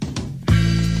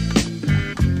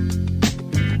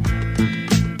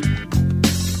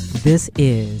This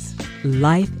is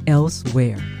Life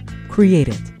Elsewhere,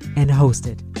 created and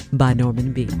hosted by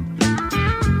Norman B.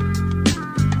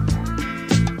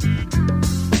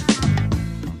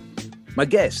 My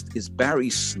guest is Barry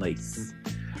Snaith.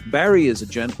 Barry is a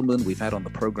gentleman we've had on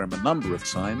the program a number of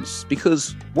times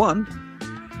because, one,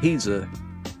 he's a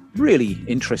really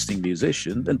interesting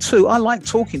musician, and two, I like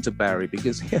talking to Barry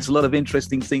because he has a lot of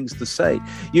interesting things to say.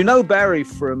 You know Barry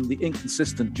from the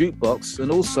Inconsistent Jukebox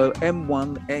and also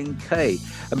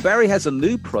M1NK, and Barry has a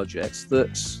new project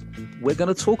that we're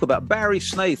going to talk about. Barry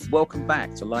Snaith, welcome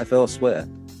back to Life Elsewhere.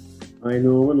 I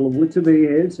know, and lovely to be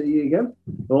here. See you again.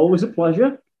 Always a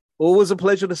pleasure. Always a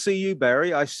pleasure to see you,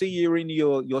 Barry. I see you're in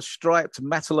your striped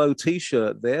Matelot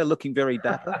t-shirt there, looking very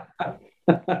dapper.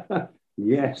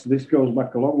 Yes, this goes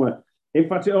back a long way. In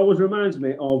fact, it always reminds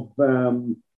me of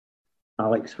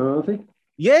Alex Harvey.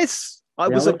 Yes, I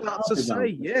was Alex about Harvey to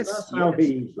say, band. yes. That's how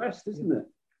he's dressed, isn't it?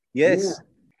 Yes.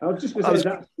 Yeah. I was just going to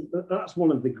say that's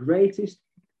one of the greatest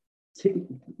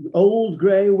old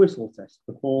grey whistle test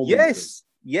performances.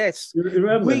 Yes. You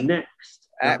remember Next?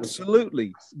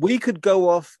 Absolutely. We could go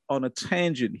off on a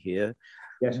tangent here.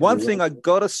 Yes, one thing I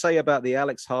got to say about the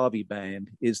Alex Harvey band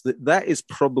is that is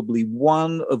probably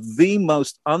one of the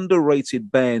most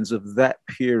underrated bands of that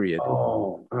period.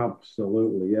 Oh,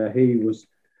 absolutely. Yeah,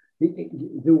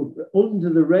 they were under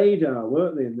the radar,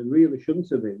 weren't they? And they really shouldn't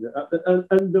have been.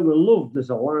 And they were loved as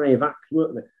a live act,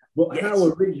 weren't they? But yes. How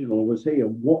original was he?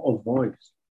 And what a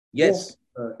voice. Yes.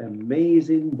 What an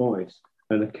amazing voice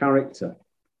and a character.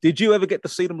 Did you ever get to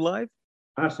see them live?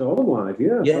 I saw them live,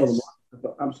 yeah. Yes. I saw them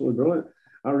live. Absolutely brilliant.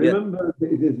 I remember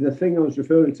the thing I was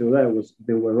referring to there was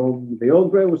they were on the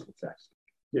Old Grey Whistle Test.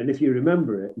 And if you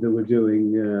remember it, they were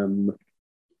doing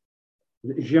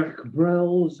Jacques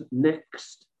Brel's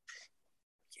Next.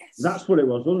 Yes. That's what it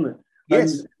was, wasn't it?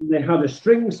 Yes. And they had a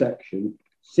string section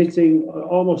sitting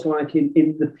almost like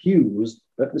in the pews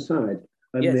at the side.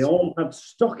 And they all had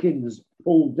stockings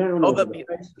pulled down over their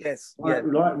faces, like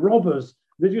robbers.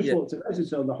 They just looked at it.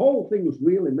 So the whole thing was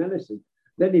really menacing.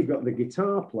 Then you've got the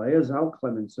guitar players, Al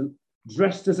Clemenson,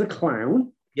 dressed as a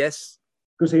clown. Yes.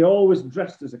 Because he always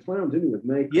dressed as a clown, didn't he, with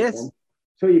makeup on.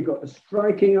 So you've got a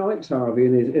striking Alex Harvey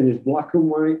in his black and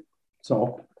white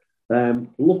top,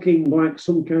 looking like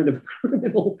some kind of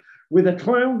criminal with a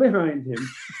clown behind him.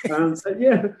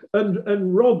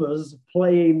 and robbers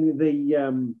playing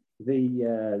the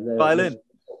violin.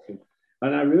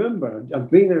 And I remember I'd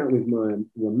been out with my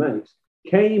mates,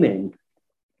 came in,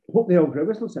 put the Old Grey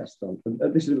Whistle Test on.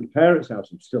 And this is at my parents' house.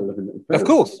 I'm still living at the parents' Of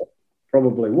course. House.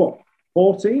 Probably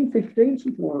 14, 15,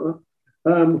 something like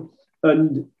that.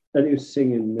 And he was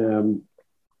singing,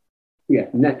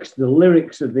 Next, the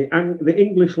lyrics of the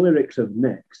English lyrics of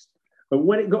Next. And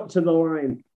when it got to the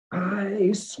line,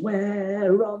 I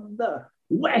swear on the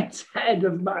wet head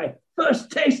of my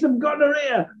first taste of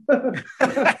gonorrhea.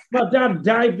 My dad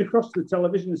dived across the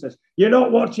television and says, "You're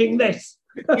not watching this."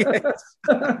 Yes.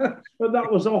 And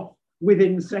that was off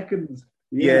within seconds.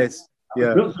 Yes.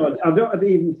 Yeah. I don't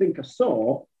even think I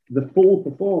saw the full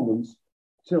performance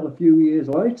till a few years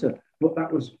later. But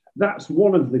that's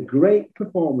one of the great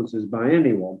performances by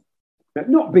anyone.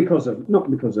 Not because of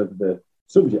the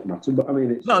subject matter, but I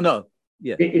mean it's no.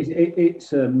 Yeah.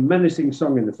 It's a menacing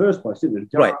song in the first place, isn't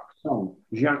it? A dark song.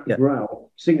 Jacques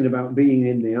Brel singing about being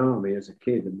in the army as a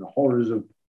kid and the horrors of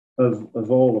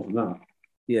all of that.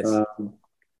 Yes.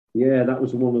 That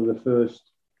was one of the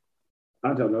first,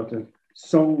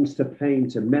 songs to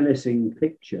paint a menacing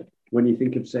picture when you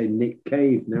think of, say, Nick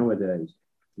Cave nowadays.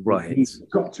 Right. He's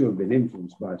got to have been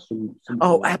influenced by some.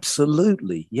 Oh,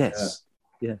 absolutely. Yes.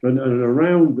 Yeah. And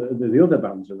around the other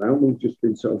bands around, we've just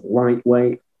been sort of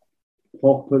lightweight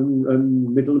pop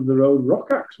and middle of the road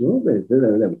rock acts, weren't they? They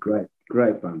were great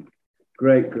band,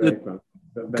 great band.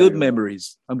 Good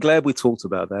memories. I'm glad we talked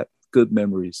about that. Good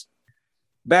memories.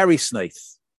 Barry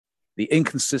Snaith, the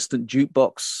Inconsistent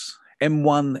Jukebox,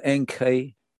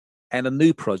 M1NK, and a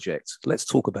new project. Let's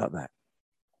talk about that.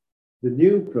 The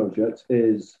new project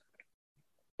is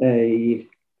a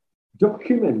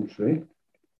documentary.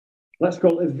 Let's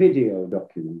call it a video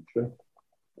documentary.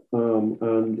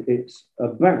 And it's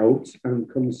about and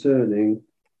concerning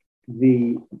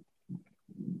the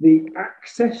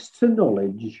access to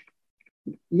knowledge.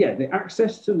 Yeah, the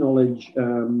access to knowledge.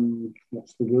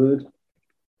 What's the word?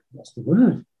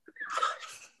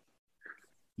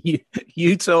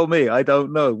 You tell me. I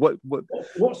don't know. Why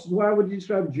would you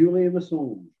describe Julian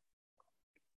Assange?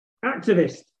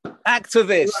 Activist.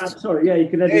 Sorry, you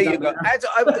can edit there that. You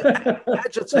go.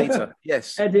 Agitator.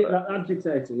 Yes. Edit that.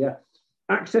 Agitator. Yeah.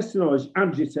 Access to knowledge.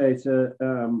 Agitator.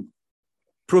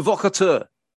 Provocateur.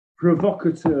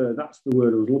 provocateur, that's the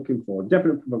word I was looking for,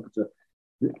 definite provocateur,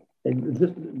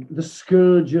 the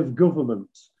scourge of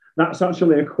governments. That's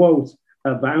actually a quote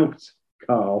about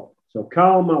Karl. So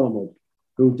Karl Malamud,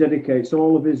 who dedicates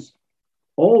all of his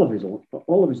life,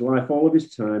 all of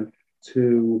his time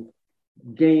to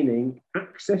gaining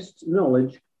access to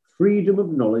knowledge, freedom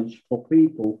of knowledge for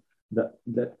people that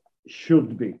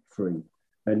should be free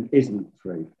and isn't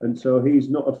free. And so he's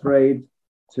not afraid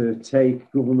to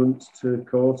take governments to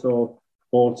court or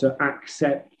to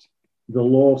accept the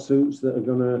lawsuits that are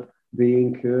going to be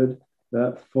incurred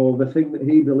for the thing that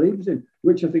he believes in,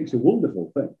 which I think is a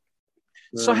wonderful thing.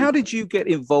 So how did you get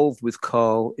involved with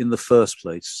Karl in the first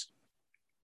place?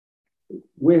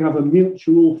 We have a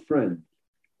mutual friend.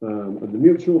 And the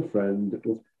mutual friend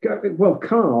was,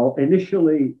 Karl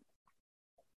initially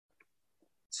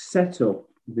set up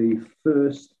the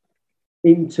first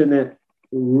internet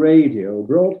radio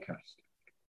broadcast,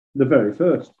 the very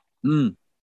first. And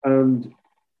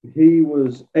he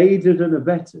was aided and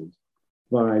abetted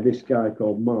by this guy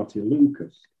called Marty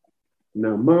Lucas.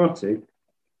 Now, Marty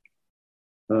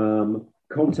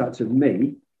contacted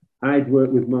me. I'd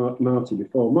worked with Marty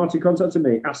before. Marty contacted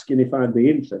me asking if I'd be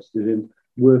interested in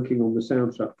working on the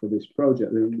soundtrack for this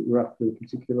project. They were after a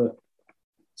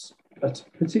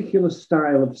particular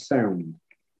style of sound,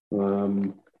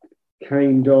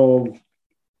 kind of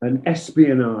an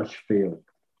espionage feel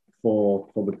for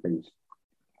the piece.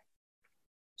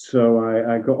 So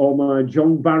I got all my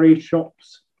John Barry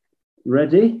chops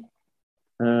ready,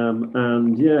 and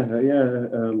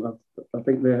I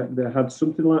think they had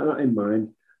something like that in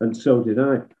mind, and so did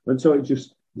I. And so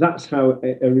that's how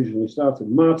it originally started.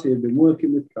 Marty had been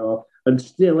working with Karl, and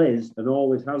still is, and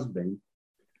always has been,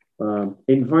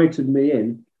 invited me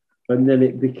in, and then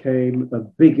it became a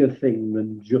bigger thing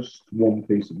than just one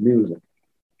piece of music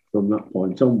from that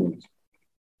point onwards.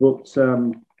 But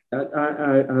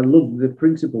I love the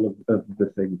principle of the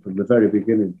thing from the very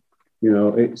beginning. You know,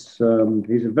 it's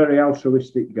he's a very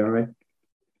altruistic guy.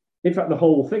 In fact, the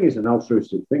whole thing is an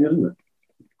altruistic thing, isn't it?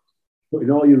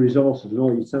 Putting all your resources and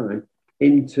all your time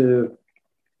into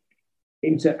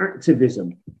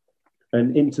activism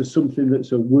and into something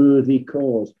that's a worthy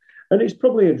cause. And it's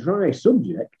probably a dry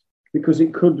subject because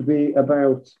it could be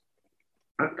about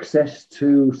access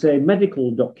to, say,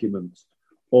 medical documents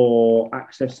or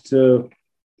access to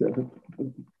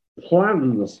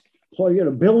plans,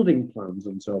 building plans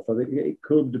and so forth. It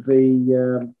could be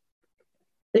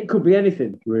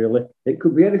anything, really. It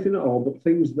could be anything at all, but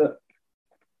things that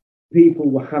people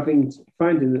were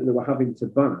finding that they were having to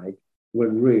buy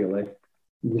when really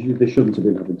they shouldn't have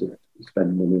been having to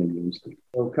spend money on these things.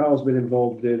 So Karl's been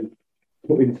involved in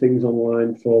putting things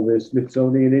online for the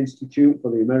Smithsonian Institute,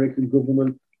 for the American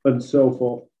government, and so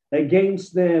forth,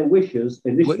 against their wishes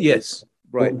initially. Well, yes,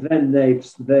 right. But then they've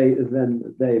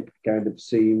kind of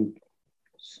seen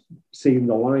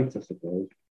the light, I suppose.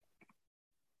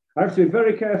 I have to be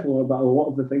very careful about a lot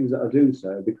of the things that I do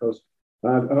say, because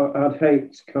I'd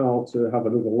hate Karl to have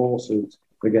another lawsuit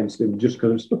against him just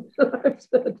because of stuff I've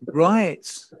said. Right.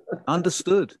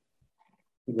 Understood.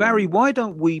 Barry, why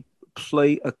don't we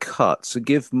play a cut to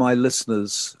give my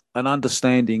listeners an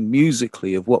understanding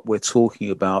musically of what we're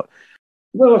talking about?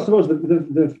 Well, I suppose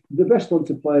the best one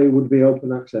to play would be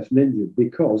Open Access Ninja,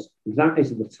 because that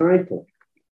is the title.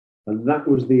 And that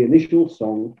was the initial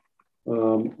song.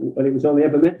 And it was only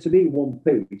ever meant to be one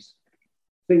piece.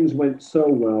 Things went so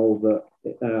well that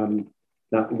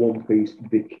that one piece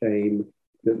became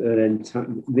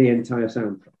the entire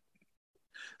soundtrack.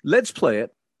 Let's play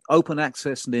it, Open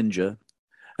Access Ninja,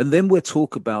 and then we'll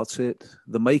talk about it,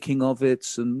 the making of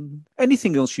it, and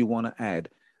anything else you want to add.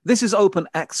 This is Open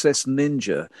Access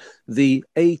Ninja, the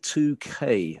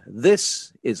A2K.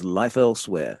 This is Life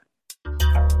Elsewhere.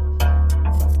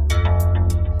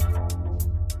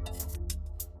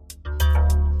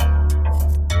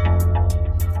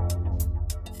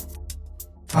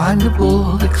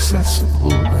 Findable, accessible,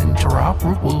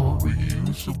 interoperable,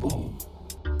 reusable.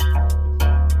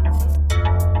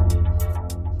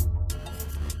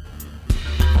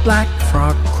 Black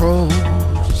frock crows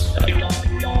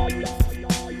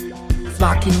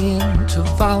flocking in to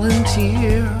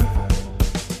volunteer.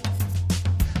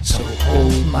 So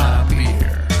hold my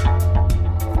beer.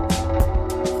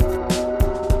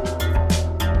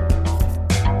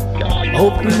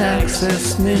 Open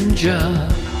Access Ninja.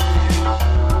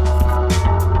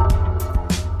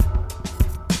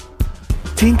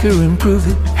 Tinker, improve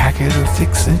it, hack it or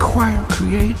fix it, acquire,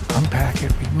 create, unpack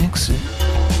it, remix it.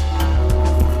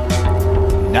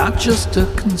 Not just a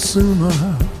consumer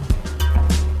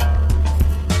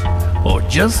or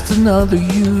just another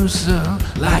user.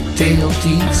 Like Dale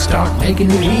D, start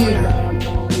making it here.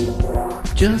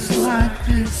 Just like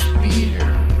this beer.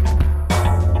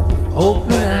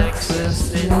 Open access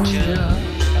ninja.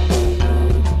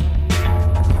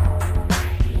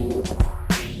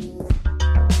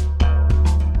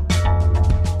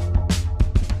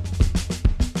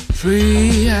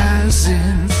 Free as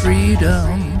in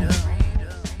freedom,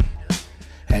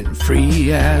 and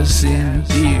free as in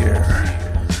beer.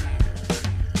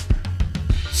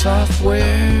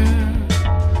 Software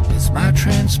is my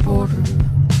transporter.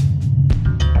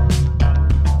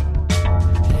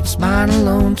 It's mine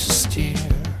alone to steer.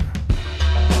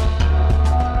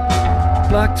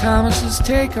 Black Thomas's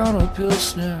take on a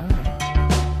Pilsner.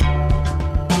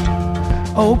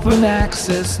 Open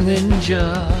access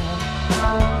ninja.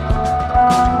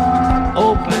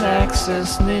 Open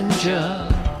access ninja.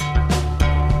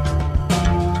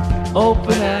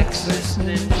 Open access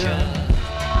ninja.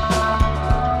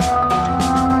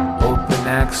 Open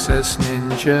access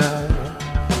ninja.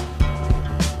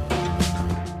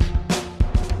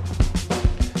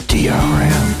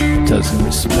 DRM doesn't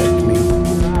respect me.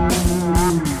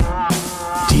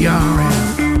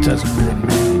 DRM doesn't really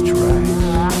manage right.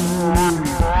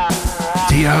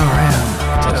 DRM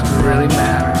doesn't really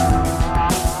matter.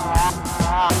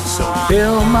 So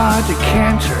fill my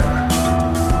decanter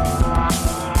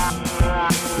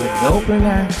with open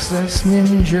access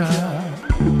ninja.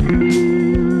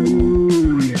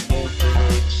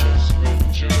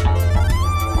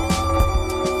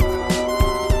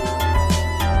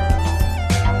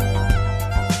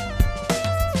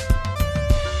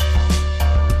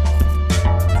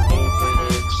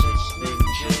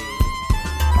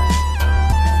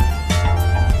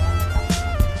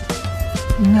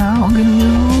 Now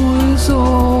GNU is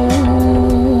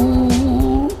old,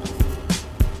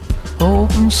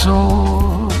 open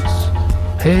source,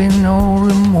 pay no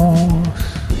remorse.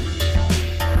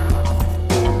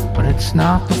 But it's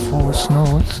not the force,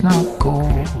 no, it's not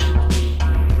gold.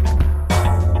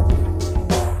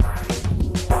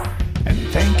 And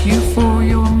thank you for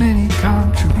your many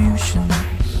contributions,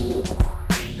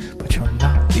 but you're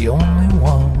not the only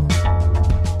one.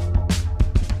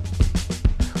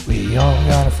 We all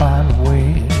gotta find a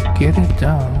way to get it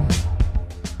done.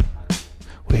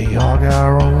 We all got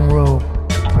our own road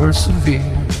to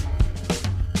persevere.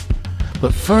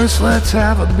 But first let's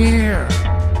have a beer.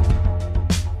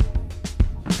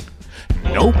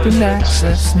 An open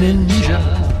access ninja.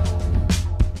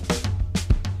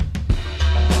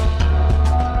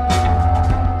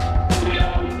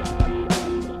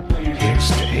 Here's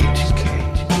to A2K.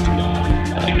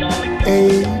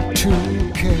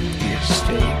 A2K. Here's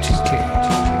to A2K.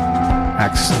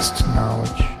 Access to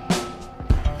knowledge.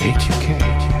 A2K.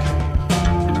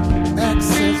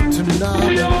 Access to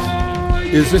knowledge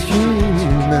is a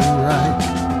human right.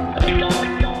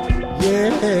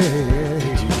 Yeah.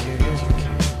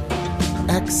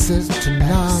 Access to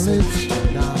knowledge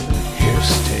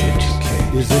Here's to A2K.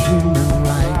 is a human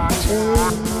right.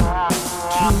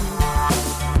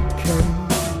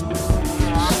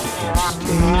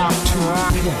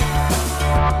 A2K.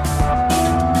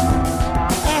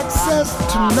 Access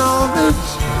to knowledge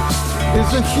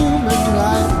is a human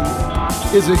right.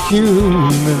 Is a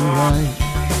human right.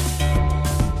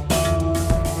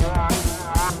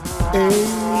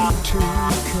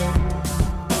 A2K.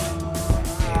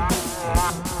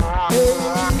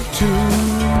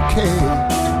 A2K.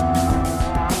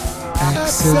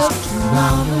 Access to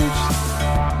knowledge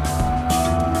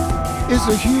is a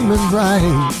human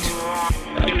right.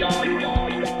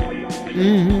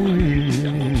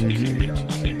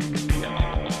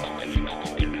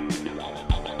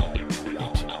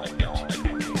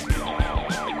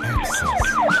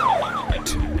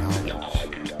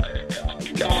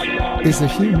 Is a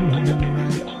human right.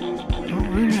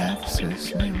 Open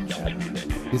access ninja.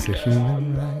 Is a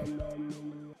human right.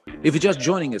 If you're just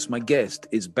joining us, my guest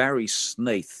is Barry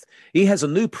Snaith. He has a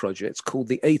new project called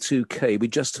the A2K. We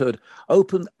just heard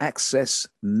Open Access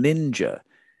Ninja.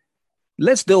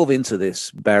 Let's delve into this,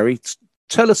 Barry.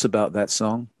 Tell us about that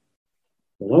song.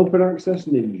 Well, Open Access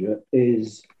Ninja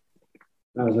is,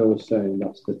 as I was saying,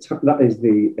 that is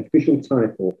the official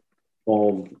title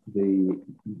of the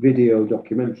video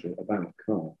documentary about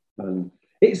Carl. And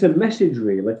it's a message,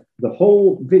 really. The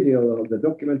whole video of the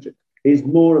documentary is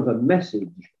more of a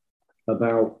message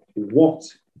about what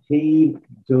he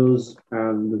does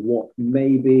and what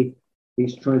maybe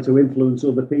he's trying to influence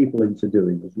other people into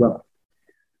doing as well.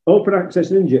 Open Access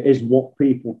Ninja is what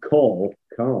people call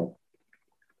Carl.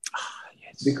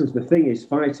 Yes. Because the thing he's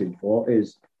fighting for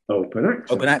is open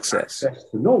access. Open access. Access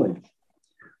to knowledge.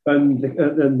 And the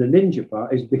ninja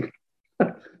part is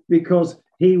because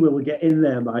he will get in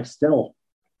there by stealth.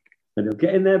 And he'll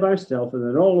get in there by stealth, and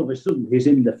then all of a sudden he's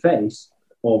in the face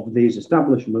of these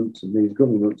establishments and these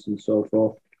governments and so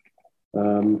forth.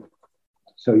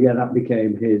 So yeah, that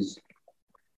became his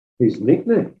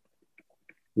nickname.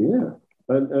 Yeah,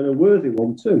 and a worthy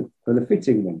one too, and a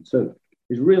fitting one too.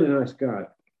 He's a really nice guy,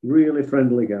 really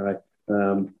friendly guy.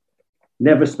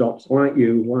 Never stops, like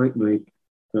you, like me,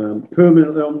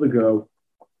 permanently on the go.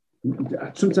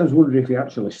 I sometimes wonder if he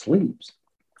actually sleeps.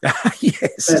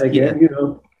 Yes. Then again, you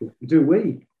know, do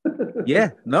we? Yeah.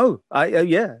 No.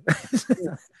 Yeah.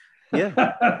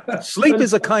 Yeah. Sleep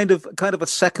is a kind of a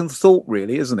second thought,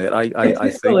 really, isn't it? I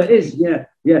think. Well, it is. Yeah.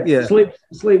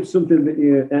 Sleep's something that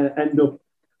you end up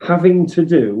having to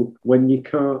do when you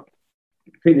can't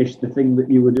finish the thing that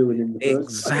you were doing in the first.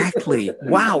 Exactly.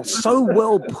 Wow. So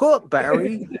well put,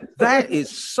 Barry. That is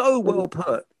so well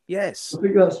put. Yes. I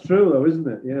think that's true, though, isn't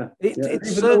it? Yeah. It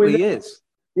certainly is.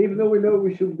 Even though we know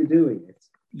we shouldn't be doing it.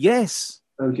 Yes.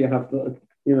 And you have to,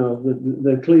 you know,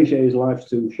 the cliche is life's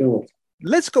too short.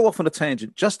 Let's go off on a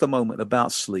tangent just a moment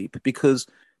about sleep, because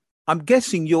I'm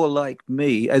guessing you're like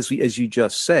me, as you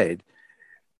just said.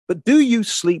 But do you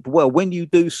sleep well? When you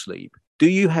do sleep, do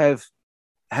you have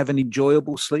an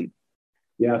enjoyable sleep?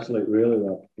 Yeah, I sleep really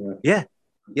well. Yeah.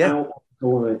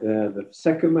 The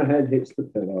second my head hits the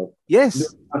pillow.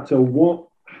 Yes. No matter what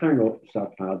hang-ups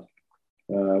I've had,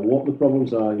 what the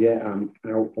problems are, I'm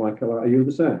out like a light. Are you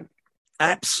the same?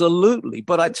 Absolutely.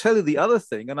 But I tell you the other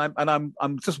thing, and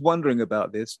I'm just wondering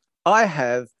about this. I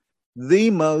have the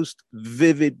most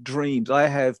vivid dreams. I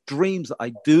have dreams that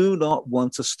I do not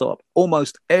want to stop.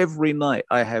 Almost every night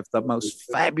I have the most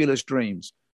fabulous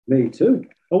dreams. Me too.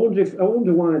 I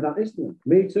wonder why that is then.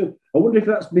 Me too. I wonder if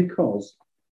that's because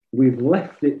we've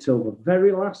left it till the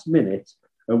very last minute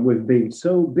and we've been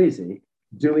so busy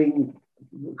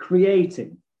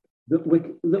creating that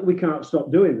we can't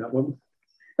stop doing that when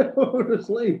we're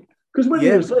asleep. Because when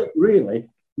you're asleep, really,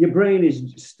 your brain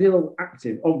is still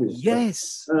active, obviously.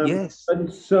 Yes, yes. And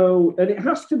it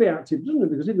has to be active, doesn't it?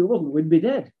 Because if it wasn't, we'd be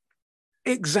dead.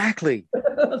 Exactly.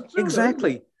 True,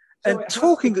 exactly.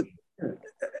 So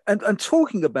and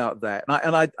talking about that,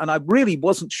 and I really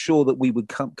wasn't sure that we would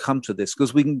come to this,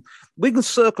 because we can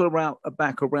circle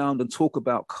back around and talk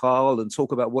about Carl and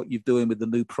talk about what you're doing with the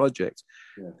new project.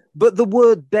 Yeah. But the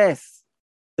word death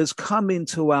has come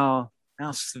into our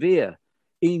sphere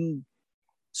in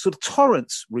sort of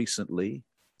torrents recently.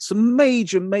 Some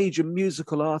major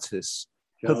musical artists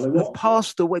have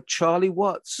passed away. Charlie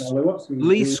Watts,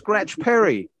 Lee Scratch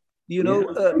Perry. You know,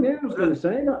 I was going to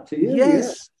say that to you.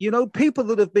 Yes, you know, people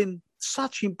that have been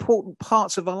such important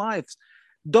parts of our lives.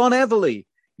 Don Everly,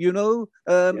 you know,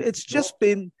 it's just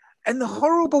been. And the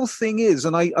horrible thing is,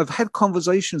 and I've had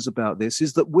conversations about this,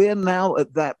 is that we're now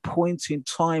at that point in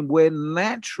time where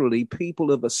naturally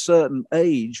people of a certain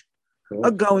age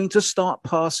are going to start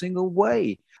passing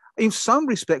away. In some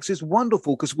respects, it's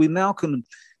wonderful because we now can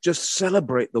just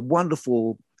celebrate the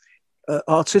wonderful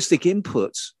artistic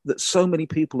inputs that so many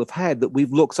people have had that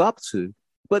we've looked up to.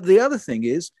 But the other thing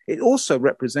is, it also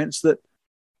represents that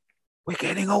we're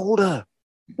getting older.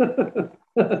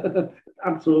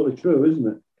 Absolutely true, isn't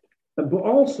it? But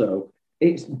also,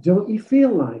 don't you feel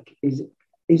like is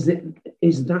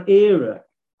that era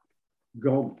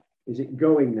gone? Is it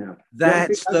going now?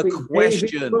 That's the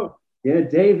question.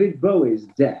 David Bowie's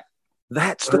death.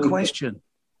 That's the question.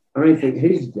 I think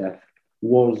his death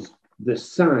was the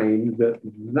sign that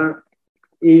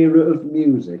era of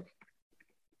music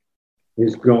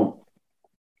is gone.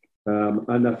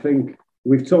 And I think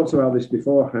we've talked about this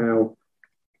before, how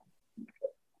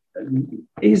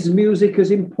is music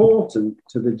as important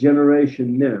to the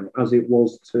generation now as it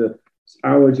was to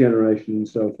our generation and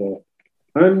so forth?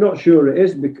 I'm not sure it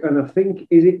is, and I think,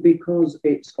 is it because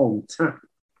it's on tap?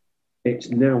 It's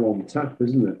now on tap,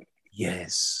 isn't it?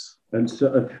 Yes. And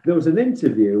so there was an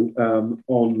interview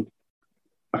on,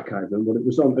 I can't remember what it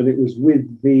was on, and it was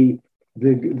with the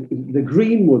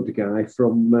Greenwood guy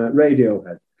from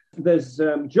Radiohead. There's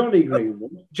Johnny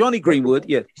Greenwood. Johnny Greenwood,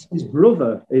 yeah. His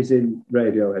brother is in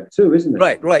Radiohead too, isn't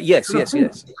it? Right, yes.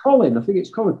 Colin, I think it's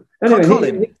Colin. Anyway,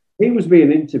 Colin. He was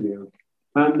being interviewed,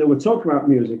 and they were talking about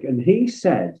music, and he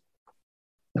said,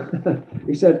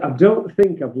 I don't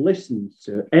think I've listened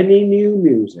to any new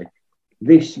music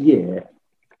this year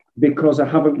because I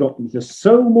haven't got, there's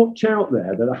so much out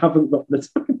there that I haven't got the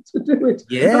time to do it.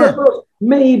 Yeah.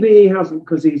 Maybe he hasn't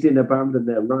because he's in a band and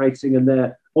they're writing and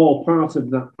they're all part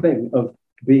of that thing of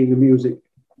being a music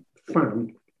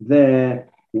fan. They're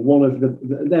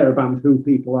a band who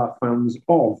people are fans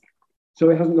of. So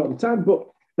he hasn't got the time.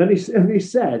 And he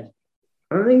said,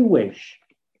 I wish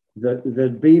that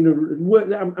there'd been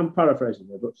I'm paraphrasing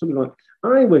there, but something like,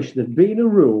 I wish there'd been a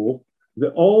rule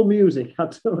that all music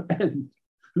had to end.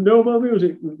 No more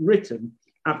music written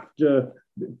after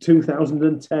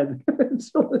 2010.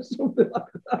 Something like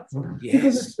that. Yes.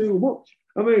 Because it's too much.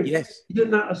 I mean, Yes.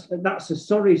 isn't that's a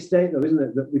sorry state, though, isn't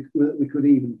it, that we could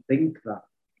even think that?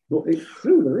 But it's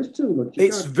true, there is too much.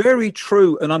 It's very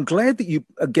true. And I'm glad that you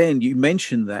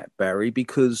mentioned that, Barry,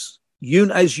 because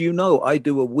as you know, I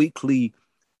do a weekly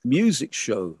music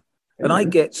show and I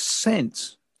get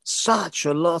sent such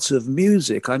a lot of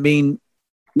music. I mean,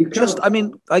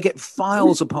 I get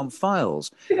files upon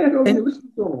files. Yeah,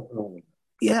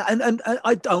 and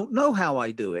I don't know how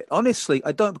I do it. Honestly,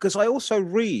 I don't, because I also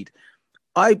read.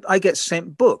 I get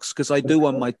sent books because I do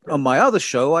on my other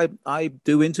show. I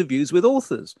do interviews with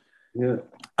authors. Yeah.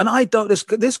 And I don't.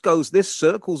 This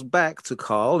circles back to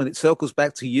Carl, and it circles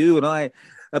back to you and I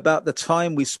about the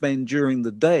time we spend during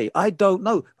the day. I don't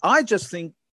know. I just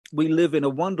think we live in a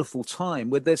wonderful time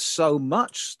where there's so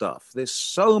much stuff. There's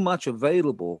so much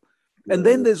available, and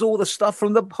then there's all the stuff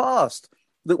from the past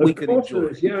that we can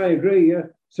enjoy. Yeah, I agree. Yeah.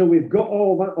 So we've got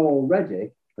all that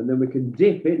already, and then we can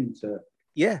dip into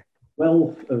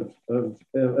wealth of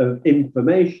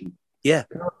information. Yeah.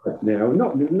 Now,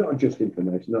 not just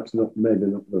information. That's maybe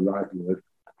not the right word,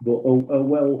 but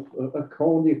a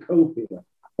cornucopia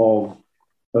of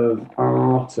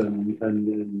art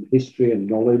and history and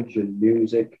knowledge and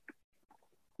music.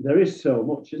 There is so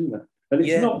much, isn't there? And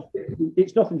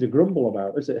it's nothing to grumble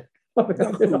about, is it? No,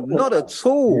 not at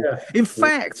all. Yeah. In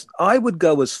fact, I would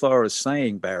go as far as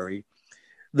saying, Barry,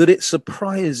 that it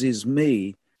surprises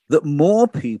me that more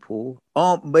people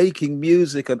aren't making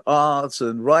music and art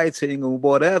and writing or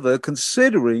whatever,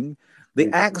 considering the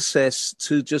access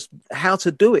to just how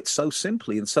to do it so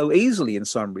simply and so easily in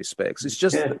some respects. It's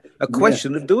just a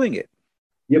question of doing it.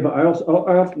 Yeah, but I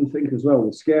often think as well,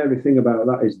 the scary thing about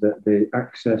that is that the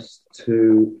access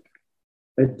to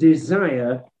a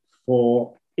desire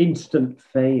for instant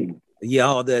fame.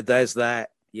 Yeah, there's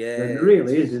that. Yeah. There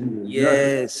really is, isn't there?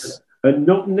 Yes. And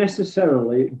not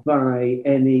necessarily by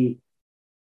any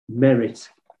merit.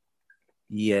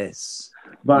 Yes.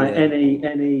 By any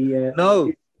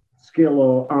no skill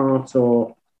or art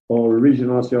or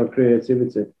originality or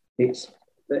creativity. It's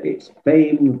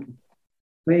fame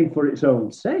for its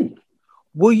own sake.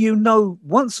 Well,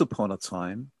 once upon a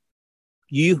time,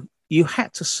 you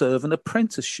had to serve an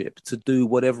apprenticeship to do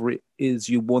whatever it is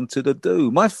you wanted to do.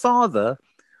 My father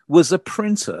was a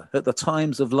printer at the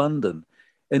Times of London,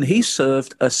 and he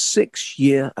served a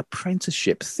 6-year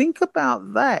apprenticeship. Think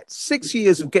about that. 6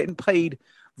 years of getting paid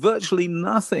virtually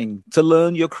nothing to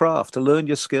learn your craft, to learn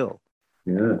your skill.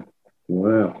 Yeah.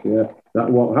 Wow. Yeah. That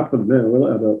won't happen there, will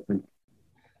it? I don't think.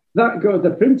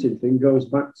 The printing thing goes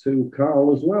back to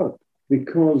Carl as well,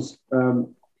 because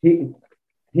he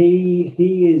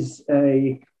is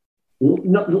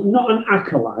not an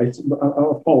acolyte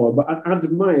or a follower, but an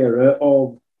admirer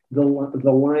of the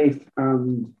life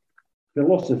and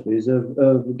philosophies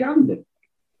of Gandhi.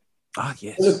 Ah,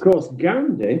 yes. And of course,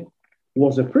 Gandhi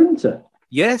was a printer.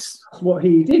 Yes. That's what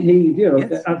he did.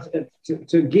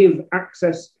 To give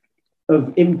access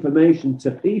of information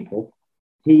to people,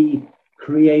 he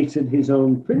created his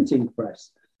own printing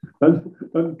press. And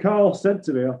Carl said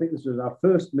to me, I think this was our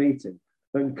first meeting,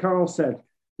 and Carl said,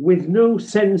 with no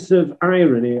sense of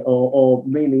irony or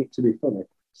meaning it to be funny,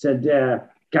 said,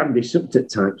 Gandhi sucked at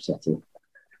typesetting.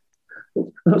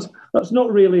 That's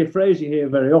not really a phrase you hear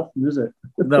very often, is it?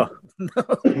 No.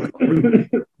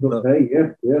 But hey,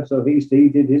 yeah. So he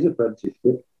did his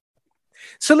apprenticeship.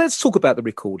 So let's talk about the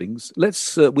recordings.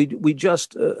 Let's we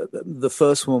just the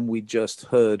first one we just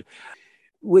heard,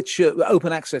 which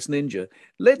Open Access Ninja.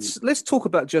 Let's talk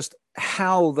about just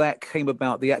how that came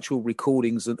about, the actual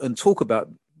recordings, and talk about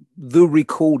the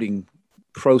recording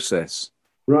process.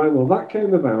 Right. Well, that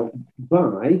came about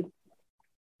by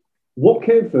what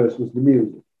came first was the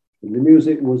music, and the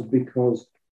music was because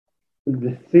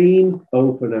the theme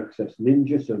Open Access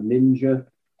Ninja, so Ninja,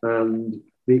 and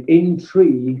the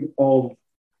intrigue of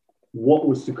what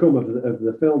was to come of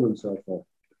the film and so forth.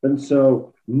 And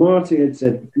so Marty had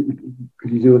said,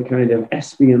 could you do a kind of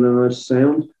espionage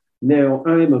sound? Now,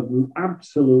 I'm an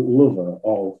absolute lover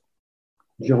of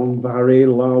John Barry,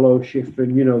 Lalo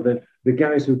Schifrin, the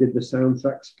guys who did the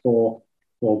soundtracks for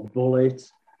Bullet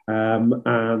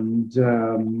and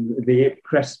the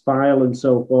Crest File and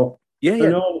so forth. Yeah.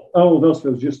 And all those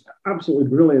films, just absolutely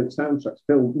brilliant soundtracks,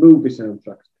 movie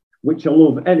soundtracks, which I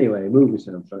love anyway, movie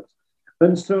soundtracks.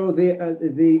 And so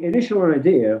the initial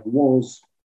idea was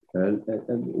an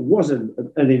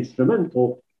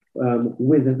instrumental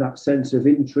with that sense of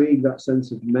intrigue, that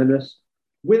sense of menace.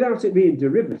 without it being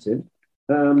derivative,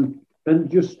 and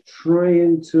just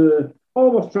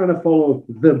almost trying to follow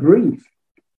the brief.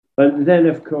 And then,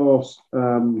 of course,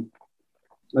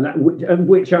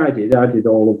 which I did. I did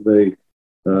all of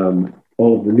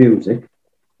the music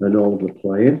and all of the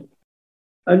playing.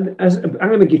 And as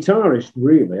I'm a guitarist,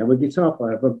 really, I'm a guitar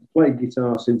player. I've played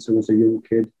guitar since I was a young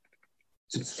kid.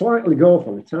 To slightly go off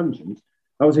on a tangent,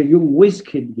 I was a young whiz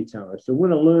kid guitarist. So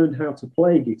when I learned how to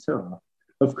play guitar,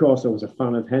 of course, I was a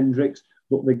fan of Hendrix.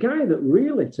 But the guy that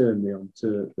really turned me on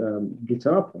to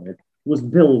guitar playing was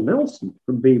Bill Nelson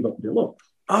from Bebop Deluxe.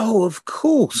 Oh, of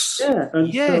course. Yeah,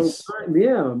 and yes.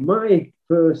 So my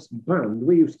first band,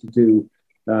 we used to do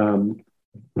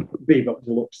Bebop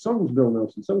Deluxe songs, Bill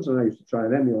Nelson songs, and I used to try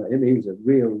and emulate him. He was a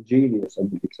real genius on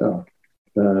the guitar,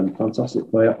 fantastic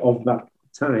player of that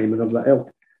time and of that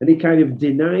ilk. And he kind of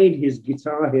denied his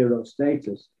Guitar Hero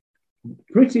status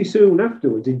pretty soon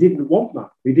afterwards. He didn't want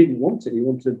that. He didn't want it. He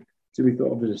wanted to be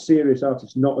thought of as a serious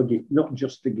artist, not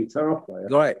just a guitar player.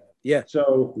 Right. Yeah.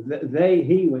 So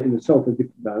he went in a totally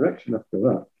different direction after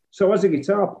that. So as a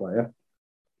guitar player,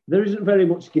 there isn't very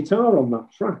much guitar on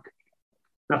that track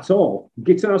at all.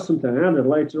 Guitar's something I added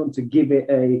later on to give it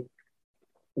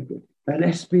an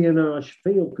espionage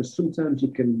feel, because sometimes you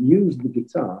can use the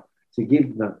guitar to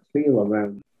give that feel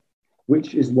around,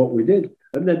 which is what we did.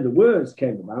 And then the words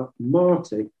came about.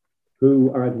 Marty,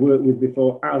 who I'd worked with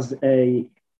before as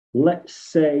let's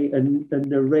say, a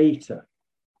narrator.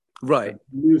 Right.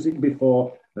 Music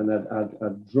before, and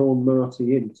I'd drawn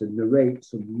Marty in to narrate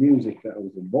some music that I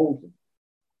was involved in.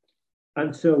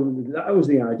 And so that was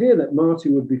the idea, that Marty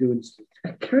would be doing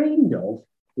a kind of,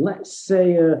 let's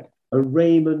say, a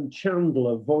Raymond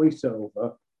Chandler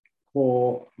voiceover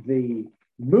for the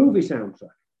movie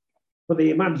soundtrack, for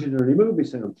the imaginary movie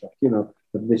soundtrack,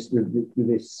 of this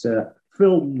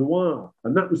film noir.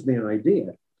 And that was the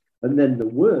idea. And then the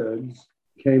words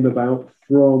came about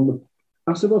from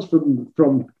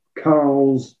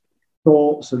Carl's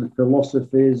thoughts and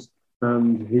philosophies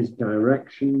and his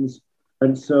directions.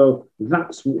 And so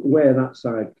that's where that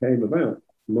side came about.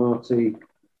 Marty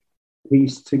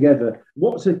pieced together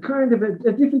what's a kind of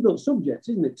a difficult subject,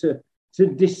 isn't it, to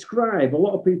describe. A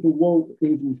lot of people won't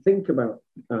even think about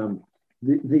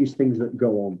these things that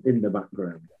go on in the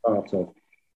background, part of.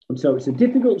 And so it's a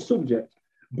difficult subject,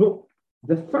 but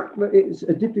the fact that it's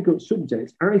a difficult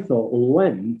subject, I thought,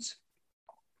 lent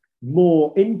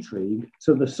more intrigue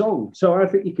to the song. So I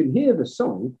think you can hear the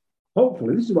song.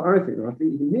 Hopefully, this is what I think. I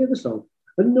think you can hear the song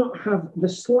and not have the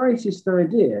slightest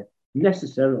idea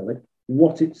necessarily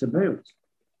what it's about.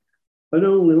 And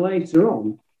only later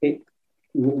on,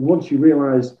 once you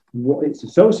realise what it's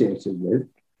associated with,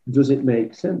 does it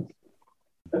make sense?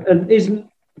 And isn't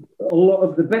a lot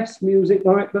of the best music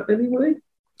like that anyway?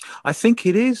 I think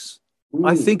it is.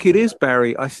 I think it is,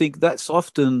 Barry. I think that's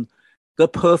often the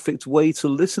perfect way to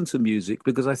listen to music,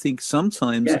 because I think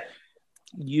sometimes,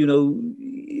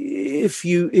 if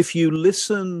you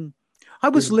listen, I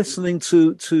was listening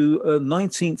to a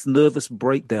 19th Nervous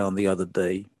Breakdown the other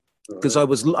day, because I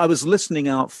was listening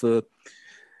out for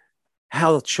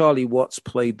how Charlie Watts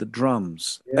played the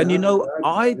drums, and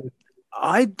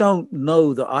I don't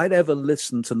know that I'd ever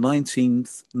listened to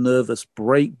 19th Nervous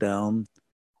Breakdown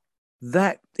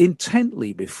that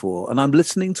intently before. And I'm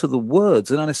listening to the words,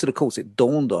 and I said, of course, it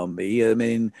dawned on me. I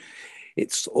mean,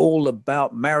 it's all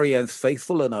about Marianne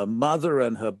Faithfull and her mother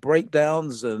and her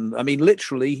breakdowns, and I mean,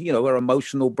 literally, her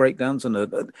emotional breakdowns.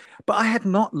 But I had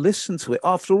not listened to it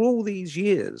after all these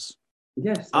years.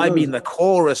 Yes, I mean, the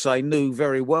chorus I knew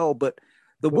very well, but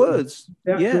the words,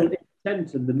 the actual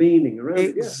intent and the meaning around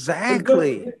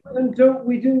exactly. it. And don't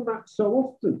we do that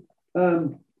so often?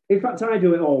 In fact, I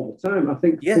do it all the time. I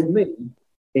think for me,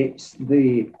 it's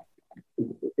the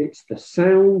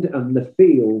sound and the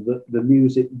feel that the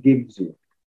music gives you.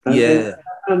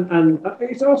 And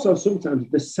it's also sometimes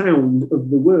the sound of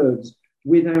the words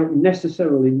without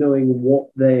necessarily knowing what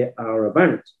they are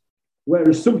about.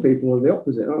 Whereas some people are the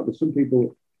opposite, aren't they? Some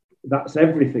people, that's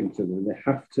everything to them. They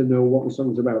have to know what the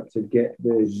song's about to get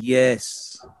the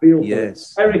feel.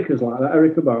 Yes. Erica's like that.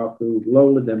 Erica Barker,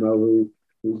 Lola Demo,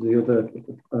 who's the other.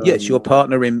 Yes, your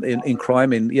partner in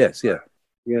crime. In in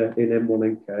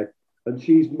M1NK, and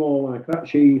she's more like that.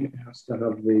 She has to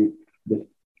have the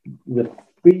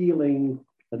feeling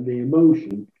and the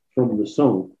emotion from the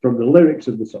song, from the lyrics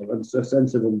of the song, and a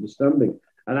sense of understanding.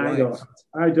 And I don't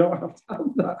have to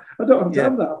have that. I don't have to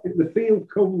have that. I think the feel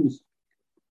comes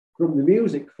from the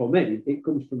music. For me, it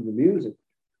comes from the music,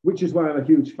 which is why I'm a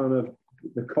huge fan of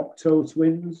the Cocteau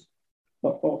Twins.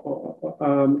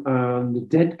 And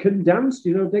Dead Can Dance. Do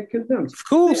you know Dead Can Dance? Of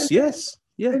course, yes.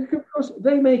 Yeah. Of course,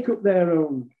 they make up their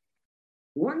own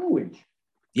language.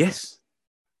 Yes.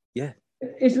 Yeah.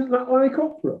 Isn't that like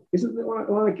opera? Isn't it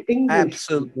like English?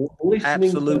 Listening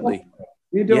Absolutely. To opera?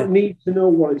 You don't need to know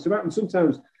what it's about. And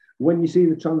sometimes when you see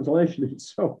the translation,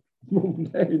 it's so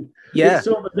mundane. Yeah. It's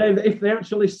so mundane that if they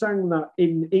actually sang that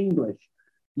in English,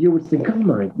 you would think, oh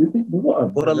my goodness,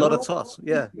 what a lot of toss.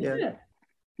 Yeah.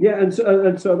 And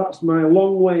so that's my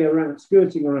long way around,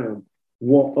 skirting around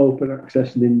what Open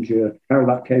Access Ninja, how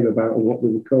that came about and what the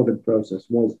recording process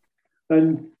was.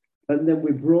 And then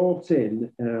we brought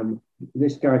in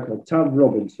this guy called Tad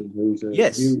Robinson, who's a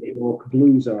New York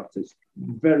blues artist,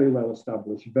 very well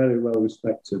established, very well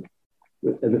respected,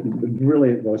 with a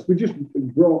brilliant voice. We just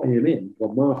brought him in,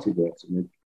 well, Marty brought him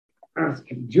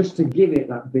in, just to give it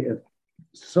that bit of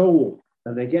soul.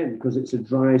 And again, because it's a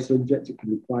dry subject, it can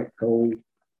be quite cold.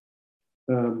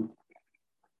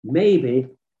 Maybe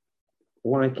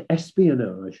like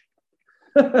espionage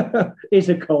is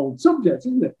a cold subject,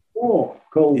 isn't it? Or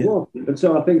Cold War. And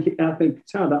so I think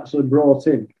Tad actually brought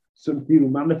in some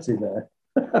humanity there.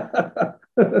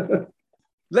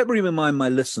 Let me remind my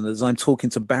listeners, I'm talking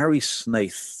to Barry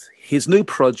Snaith. His new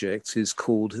project is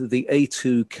called the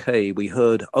A2K. We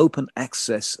heard Open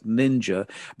Access Ninja.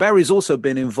 Barry's also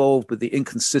been involved with the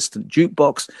Inconsistent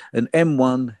Jukebox and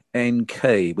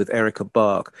M1NK with Erica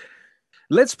Bark.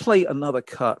 Let's play another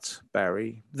cut,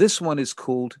 Barry. This one is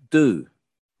called Do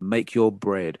Make Your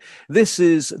Bread. This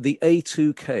is the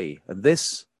A2K, and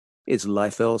this is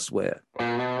Life Elsewhere.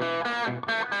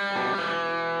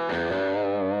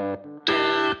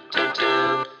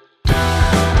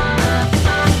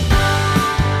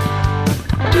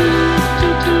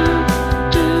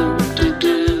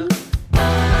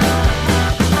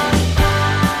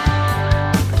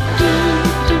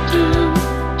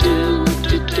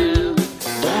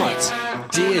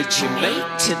 You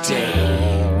make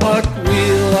today? What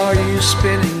wheel are you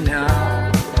spinning now?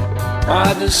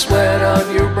 By the sweat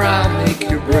of your brow, make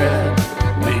your bread,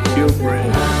 make your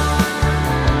bread.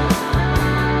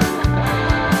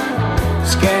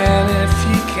 Scan if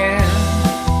you can,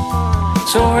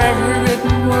 so every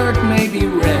written word may be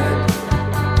read,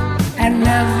 and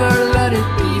never let it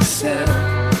be said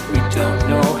we don't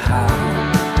know how,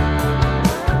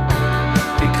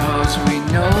 because we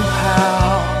know how.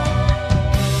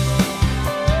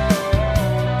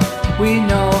 We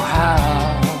know how,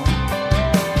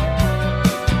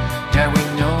 yeah, we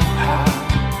know how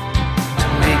to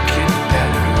make it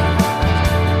better.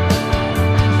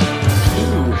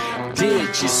 Who did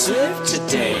you serve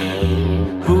today?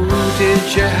 Who did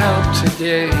you help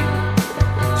today?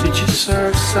 Did you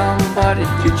serve somebody?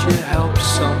 Did you help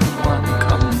someone?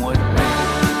 Come with me.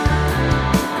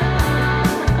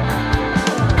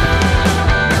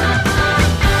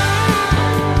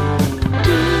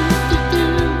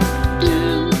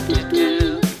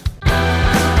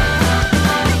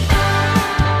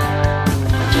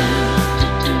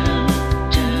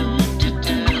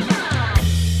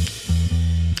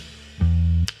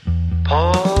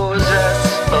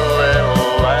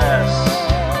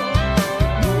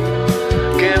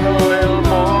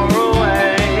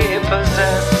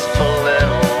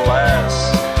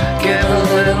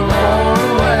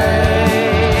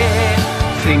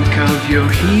 Your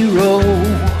hero.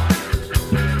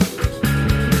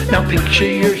 Now picture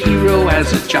your hero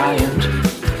as a giant.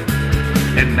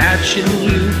 Imagine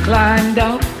you climbed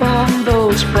up on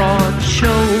those broad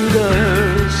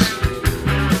shoulders.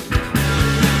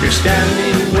 You're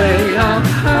standing way up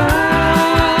high,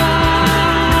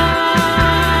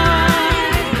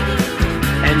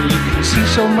 and you can see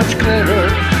so much clearer,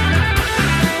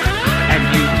 and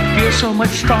you feel so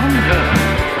much stronger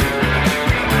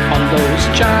on those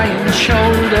giant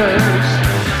shoulders.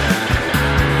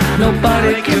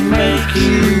 Nobody can make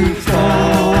you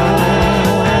fall.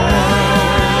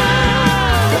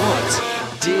 What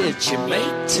did you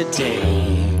make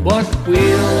today? What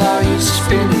wheel are you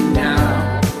spinning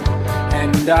now?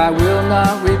 And I will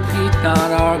not repeat,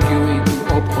 not arguing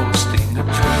or posting a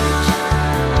tweet.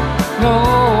 No,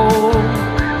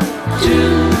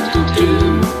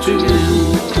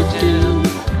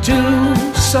 do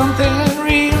something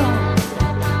real.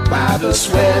 By the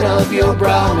sweat of your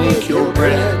brow, make your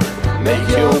bread, make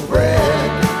your bread.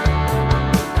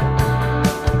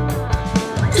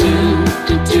 Do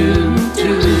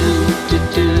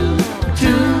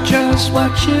just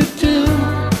what you do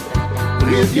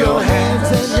with your hands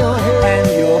and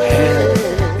your head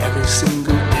every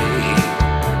single day.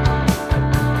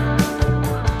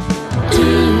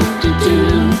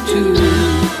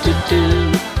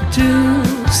 Do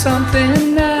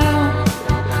something now.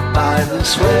 By the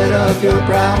sweat of your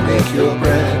brow, make your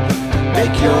bread,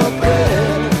 make your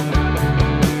bread.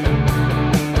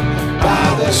 By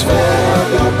the sweat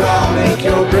of your brow, make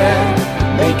your bread,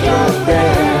 make your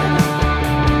bread.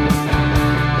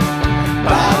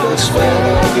 By the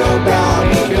sweat of your brow,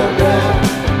 make your bread,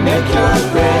 make your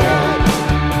bread.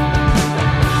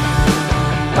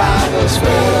 By the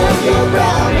sweat of your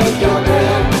brow, make your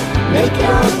bread, make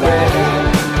your bread.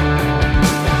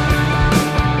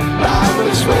 By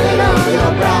the sweat of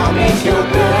your brow, make your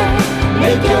bread,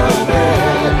 make your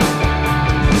bread.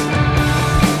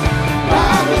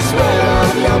 By the sweat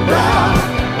of your brow,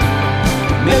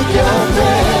 make your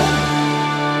bread.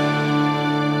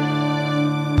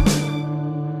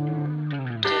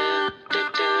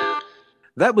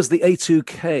 That was the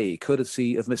A2K,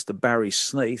 courtesy of Mr. Barry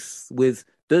Snaith, with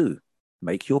Do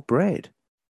Make Your Bread.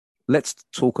 Let's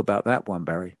talk about that one,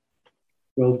 Barry.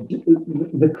 Well,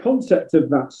 the concept of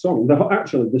that song,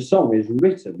 actually, the song is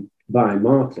written by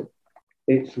Martin.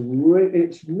 It's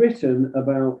written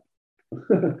about.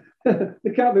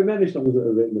 There can't be many songs that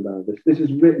are written about this. This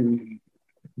is written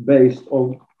based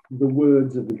on the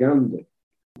words of Gandhi.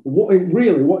 What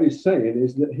he's saying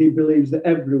is that he believes that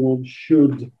everyone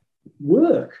should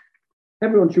work.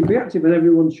 Everyone should be active, and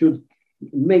everyone should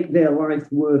make their life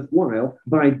worthwhile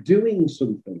by doing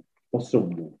something for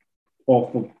someone, or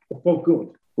for good.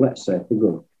 Let's say for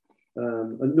good,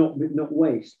 and not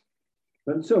waste.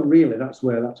 And so, really, that's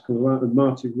where that's come about. And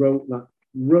Martin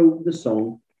wrote the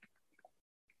song,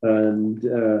 and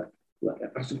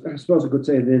I suppose I could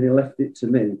say, and then he left it to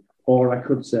me, or I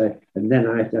could say, and then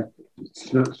I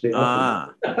snatched it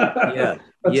off. Yeah.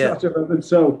 And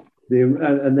so.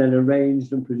 And then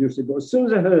arranged and produced it. But as soon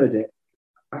as I heard it,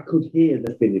 I could hear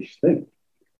the finished thing.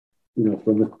 You know,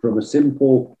 from a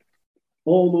simple,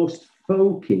 almost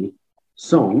folky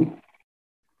song,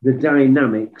 the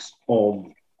dynamics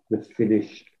of the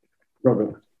finished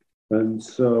product. And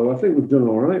so I think we've done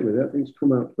all right with it. I think it's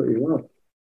come out pretty well.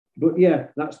 But yeah,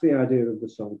 that's the idea of the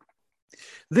song.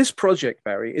 This project,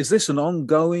 Barry, is this an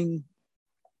ongoing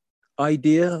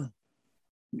idea?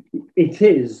 It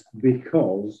is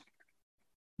because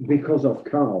of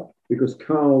Carl, because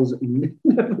Carl's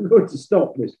never going to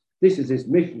stop this. This is his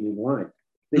mission in life.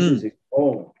 This is his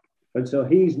calling. And so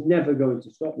he's never going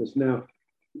to stop this. Now,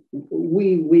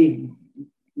 we've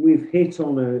hit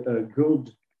on a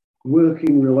good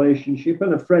working relationship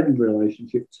and a friend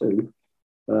relationship too,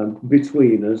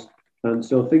 between us. And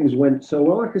so things went so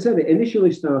well. Like I said, it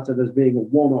initially started as being a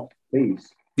one-off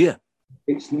piece. Yeah.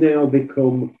 It's now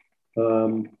become...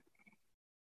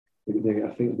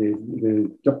 I think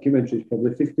the documentary is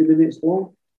probably 50 minutes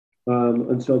long.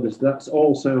 And so that's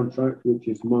all soundtrack, which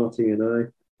is Marty and I,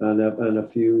 and a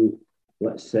few,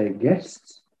 let's say,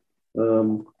 guests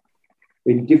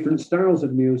in different styles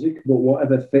of music, but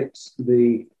whatever fits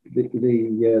the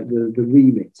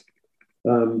remit.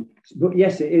 But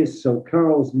yes, it is. So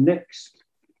Carl's next,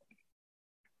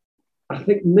 I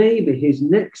think maybe his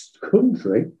next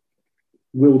country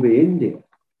will be India.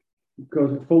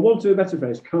 Because, for want of a better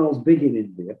phrase, Carl's big in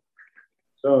India.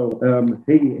 So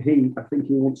he I think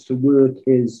he wants to work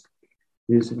his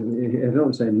I don't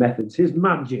want to say methods, his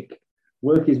magic,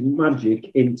 work his magic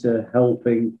into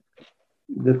helping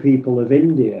the people of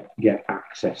India get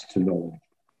access to knowledge.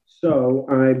 So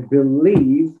I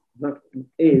believe that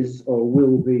is or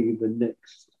will be the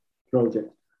next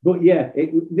project. But yeah,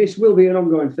 this will be an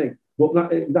ongoing thing. But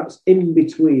that's in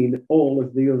between all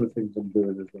of the other things I'm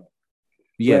doing as well.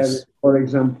 Yes. Where, for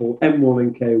example,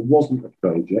 M1&K wasn't a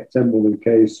project.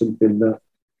 M1&K is something that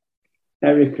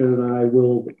Erica and I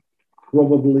will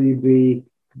probably be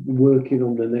working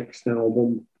on the next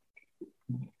album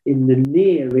in the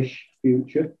nearish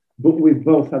future. But we've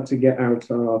both had to get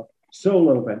out our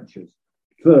solo ventures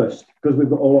first because we've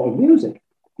got a lot of music.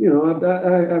 You know,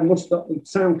 I must have,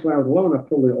 SoundCloud alone, I've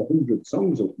probably got 100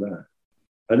 songs up there.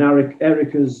 And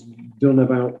Erica's done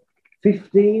about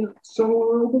 15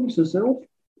 solo albums herself.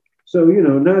 So, you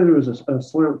know, neither of us are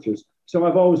slouches. So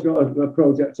I've always got a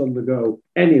project on the go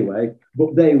anyway,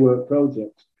 but they were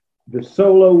projects. The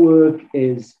solo work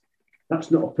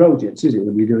that's not a project, is it,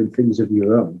 when you're doing things of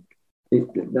your own?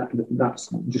 That's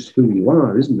just who you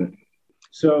are, isn't it?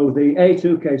 So the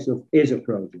A2K stuff is a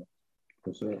project.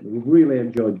 So we've really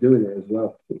enjoyed doing it as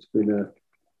well. It's been a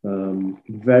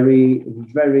very,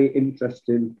 very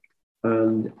interesting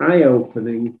and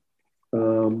eye-opening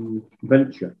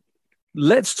venture.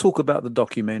 Let's talk about the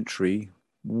documentary.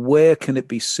 Where can it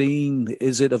be seen?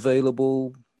 Is it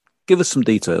available? Give us some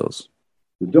details.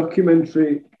 The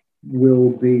documentary will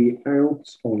be out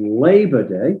on Labour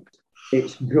Day.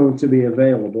 It's going to be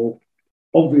available,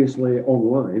 obviously,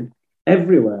 online,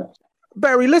 everywhere.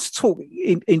 Barry, let's talk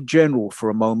in general for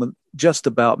a moment, just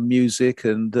about music.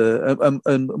 And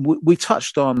we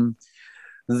touched on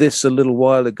this a little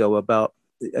while ago about,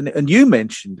 and you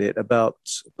mentioned it about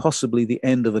possibly the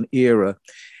end of an era.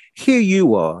 Here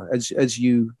you are, as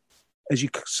you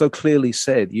so clearly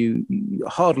said, you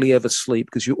hardly ever sleep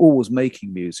because you're always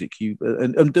making music,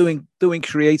 and doing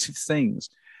creative things.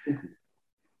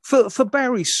 For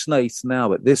Barry Snaith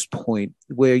now at this point,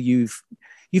 where you've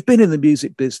been in the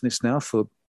music business now for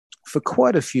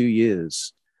quite a few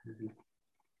years,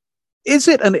 is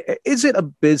it a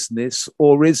business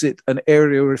or is it an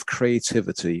area of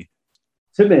creativity?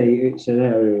 To me, it's an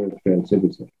area of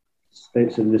creativity.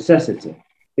 It's a necessity.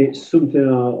 It's something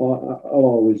I'll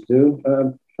always do.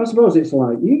 I suppose it's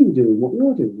like you do what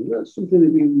you're doing. That's something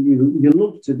that you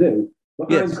love to do. But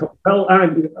yes.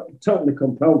 I'm totally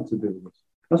compelled to do this.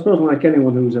 I suppose like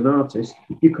anyone who's an artist,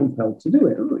 you're compelled to do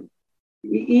it, aren't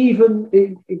you? Even,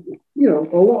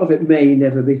 a lot of it may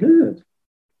never be heard.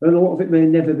 And a lot of it may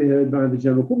never be heard by the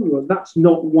general public. But that's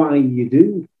not why you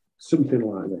do something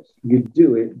like this. You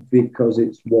do it because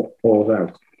it's what pours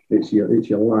out. It's your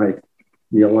life.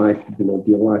 Your lifeblood,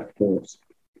 your life force,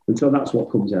 and so that's what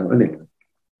comes out anyway.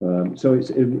 So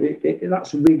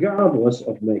that's regardless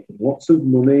of making lots of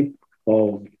money,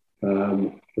 of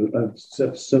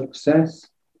success,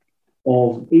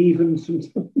 of even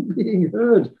sometimes being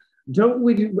heard. Don't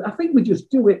we? I think we just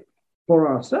do it for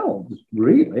ourselves.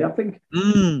 Really, I think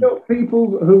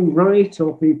people who write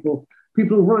or people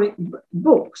who write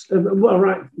books,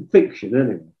 write fiction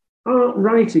anyway, aren't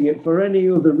writing it for any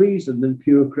other reason than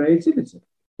pure creativity.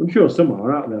 I'm sure some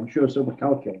are out there. I'm sure some are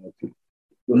calculated.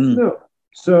 But no.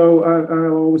 So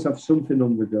I'll always have something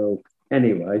on the go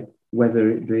anyway, whether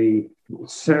it be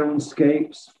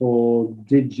soundscapes for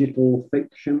digital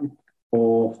fiction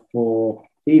or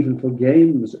even for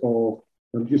games, or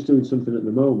I'm just doing something at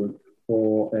the moment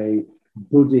for a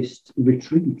Buddhist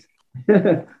retreat.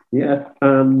 Yeah,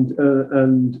 and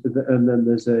then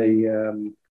there's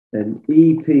an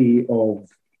EP of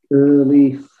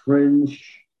early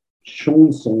French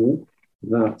chanson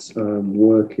that I'm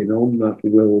working on that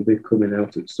will be coming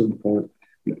out at some point,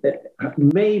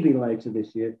 maybe later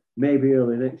this year, maybe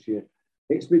early next year.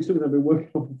 It's been something I've been working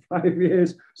on for 5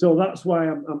 years, so that's why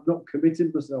I'm not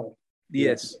committing myself.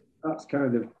 Yes, that's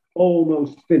kind of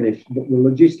almost finished, but the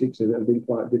logistics of it have been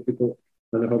quite difficult,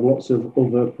 and I've had lots of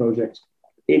other projects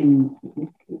I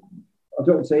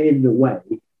don't say in the way,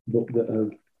 but that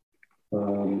have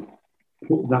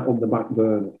put that on the back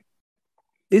burner.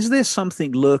 Is there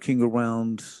something lurking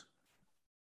around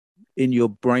in your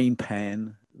brain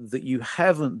pan that you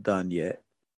haven't done yet,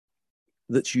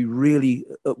 that you really,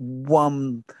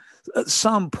 at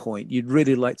some point, you'd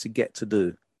really like to get to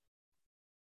do?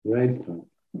 Brain pan.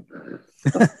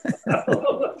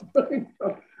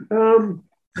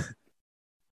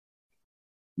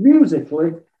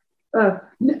 Musically,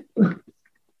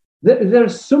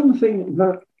 there's something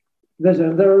that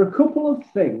there are a couple of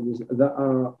things that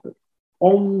are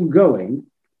ongoing.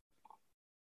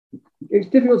 It's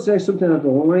difficult to say something I'd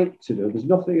like to do. There's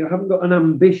nothing. I haven't got an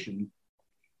ambition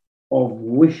of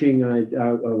wishing I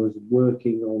was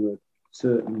working on a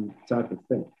certain type of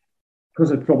thing,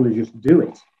 because I'd probably just do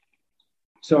it.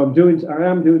 So I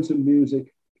am doing some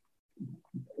music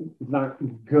that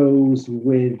goes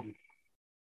with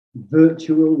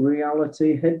virtual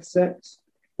reality headsets,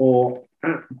 or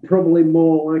probably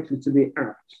more likely to be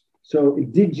apps. So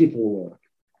digital work.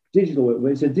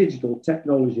 It's a digital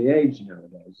technology age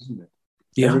nowadays, isn't it?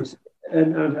 Yeah.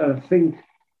 And I think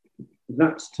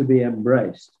that's to be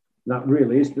embraced. That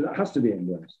really is. That has to be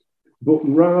embraced. But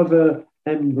rather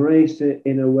embrace it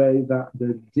in a way that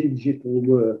the digital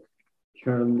work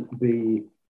can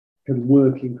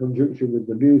work in conjunction with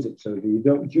the music, so that you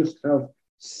don't just have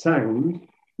sound.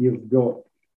 You've got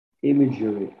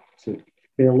imagery to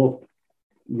fill up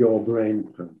your brain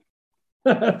pan.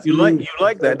 you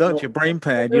like that, don't you? Brain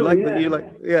pan. You like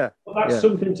yeah. Well, that's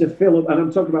something to fill up, and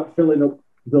I'm talking about filling up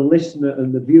the listener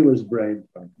and the viewer's brain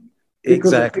pan.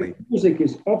 Because exactly. Music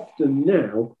is often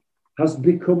now has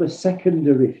become a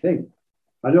secondary thing.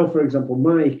 I know, for example,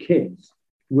 my kids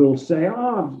will say,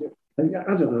 "Oh, I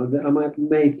don't know, I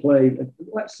may play,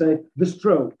 let's say, The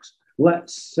Strokes.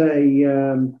 Let's say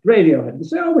Radiohead." They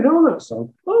say, "Oh, we know that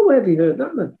song. Oh, where have you heard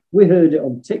that then?" We heard it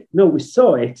on TikTok. No, we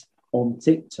saw it on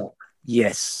TikTok.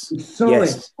 Yes. We saw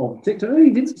it on TikTok. No,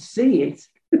 you didn't see it.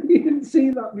 You didn't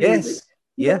see that music.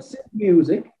 Yes.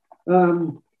 Music.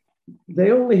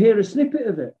 They only hear a snippet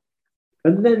of it.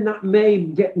 And then that may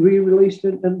get re-released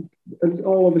and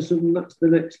all of a sudden that's the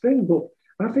next thing. But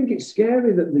I think it's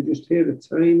scary that they just hear a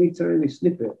tiny, tiny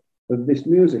snippet of this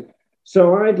music.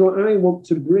 So I want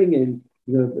to bring in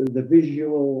the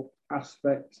visual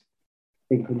aspect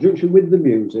in conjunction with the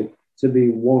music to be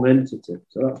one entity.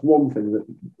 So that's one thing that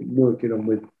I'm working on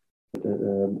with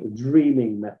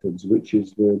dreaming methods, which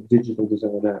is the digital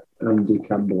designer Andy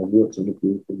Campbell. I've worked on a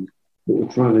few things, but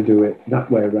we're trying to do it that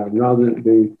way around, rather than it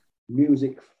be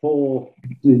music for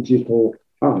digital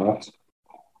art.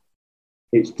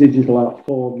 It's digital art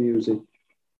for music,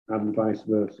 and vice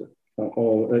versa.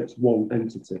 Or it's one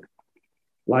entity,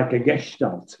 like a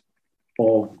gestalt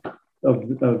of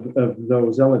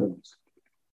those elements.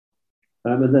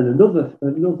 And then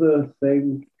another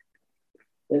thing.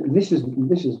 This is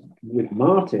with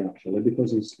Marty, actually,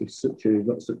 because he's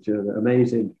got such an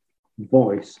amazing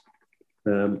voice.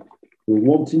 We're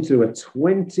wanting to a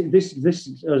 20.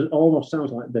 This almost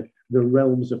sounds like the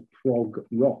realms of prog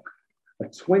rock. A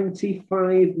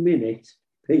 25-minute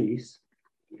piece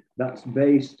that's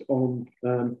based on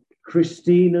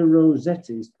Christina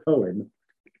Rossetti's poem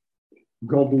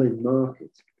 "Goblin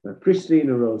Market." Now,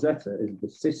 Christina Rossetti is the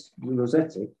sister.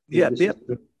 Rossetti.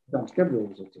 That's Gabriel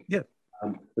Rossetti. Yeah.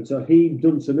 And so he'd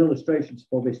done some illustrations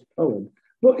for this poem,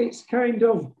 but it's kind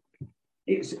of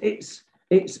it's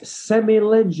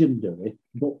semi-legendary,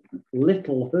 but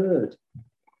little heard.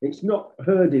 It's not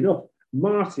heard enough.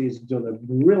 Marty's done a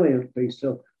brilliant piece,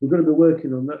 so we're going to be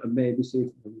working on that and maybe see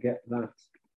if we can get that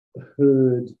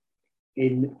heard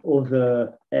in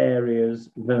other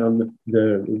areas than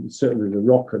certainly the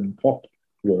rock and pop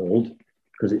world,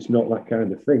 because it's not that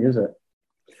kind of thing, is it?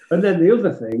 And then the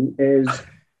other thing is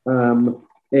I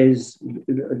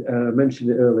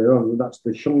mentioned it earlier on, that's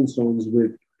the chansons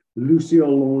with Lucien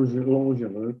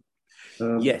Langevin.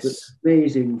 Yes,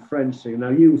 amazing French singer. Now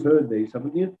you've heard these,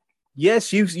 haven't you?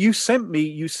 Yes, you sent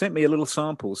me a little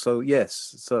sample. So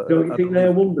yes, so don't you think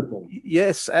they're wonderful?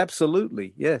 Yes,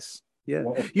 absolutely. Yes, yeah.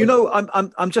 You know,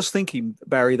 I'm just thinking,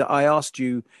 Barry, that I asked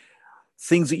you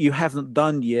things that you haven't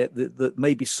done yet that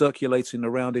may be circulating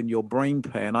around in your brain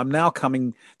pan. I'm now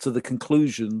coming to the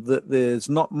conclusion that there's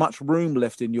not much room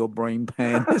left in your brain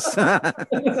pan.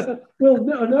 Well,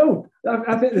 no.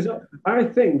 I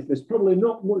think there's probably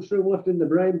not much room left in the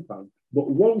brain pan. But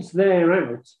once they're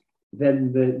out,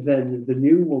 then the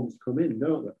new ones come in,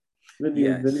 don't they?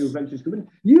 The new ventures come in.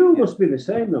 You must be the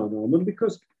same though, Norman,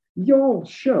 because your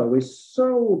show is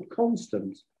so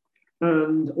constant.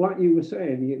 And like you were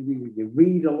saying, you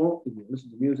read a lot, you listen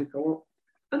to music a lot,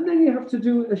 and then you have to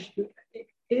do it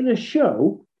in a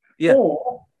show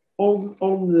or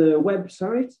on the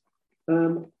website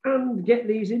and get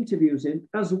these interviews in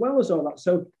as well as all that.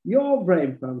 So your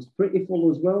brain pan's pretty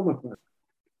full as well, my friend.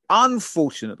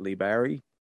 Unfortunately, Barry,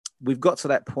 we've got to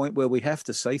that point where we have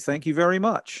to say thank you very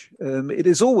much. It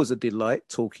is always a delight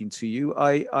talking to you.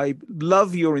 I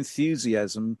love your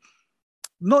enthusiasm.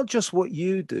 Not just what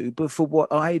you do, but for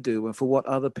what I do and for what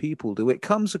other people do. It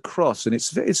comes across, and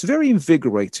it's very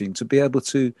invigorating to be able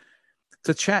to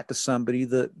chat to somebody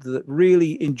that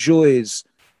really enjoys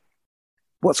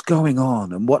what's going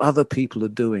on and what other people are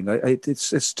doing.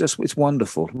 It's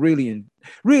wonderful. Really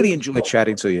enjoy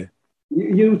chatting to you.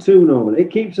 You too, Norman.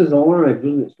 It keeps us alive,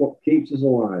 doesn't it? It's what keeps us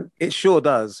alive. It sure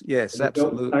does. Yes, and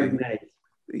absolutely. Don't stagnate.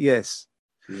 Yes.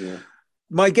 Yeah.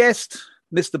 My guest,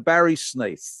 Mr. Barry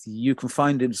Snaith. You can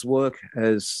find his work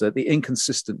as the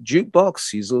Inconsistent Jukebox.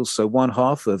 He's also one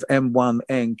half of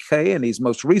M1NK, and his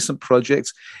most recent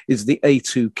project is the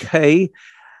A2K.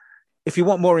 If you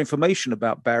want more information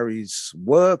about Barry's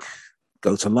work,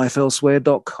 go to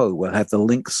lifeelsewhere.co. We'll have the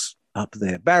links up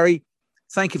there. Barry,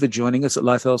 thank you for joining us at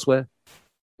Life Elsewhere.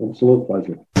 Absolute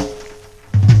pleasure.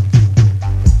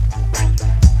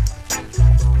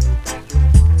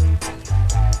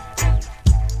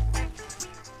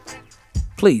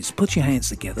 Please put your hands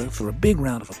together for a big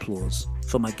round of applause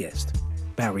for my guest,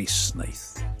 Barry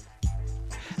Snaith.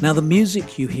 Now, the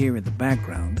music you hear in the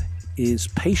background is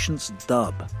Patience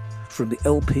Dub from the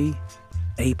LP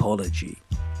Apology.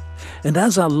 And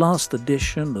as our last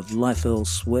edition of Life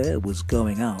Elsewhere was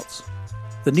going out,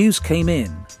 the news came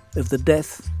in of the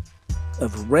death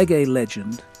of reggae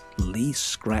legend Lee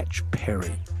Scratch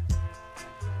Perry.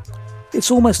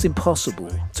 It's almost impossible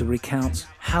to recount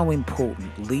how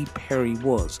important Lee Perry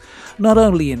was, not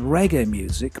only in reggae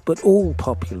music, but all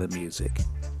popular music.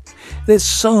 There's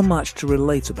so much to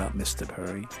relate about Mr.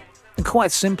 Perry, and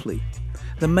quite simply,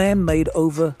 the man made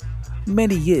over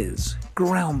many years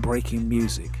groundbreaking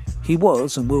music. He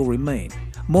was and will remain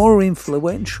more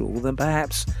influential than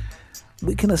perhaps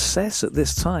we can assess at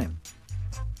this time.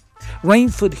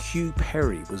 Rainford Hugh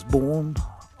Perry was born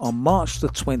on March the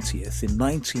 20th in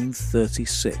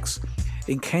 1936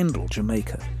 in Kendal,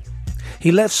 Jamaica.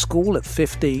 He left school at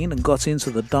 15 and got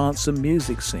into the dance and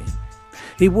music scene.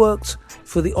 He worked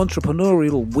for the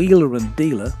entrepreneurial wheeler and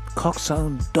dealer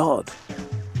Coxsone Dodd.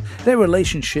 Their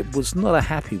relationship was not a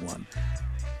happy one,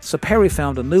 so Perry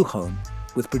found a new home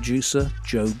with producer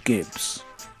Joe Gibbs.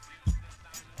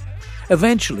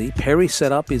 Eventually, Perry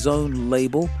set up his own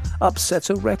label,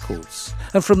 Upsetter Records,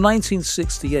 and from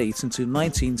 1968 until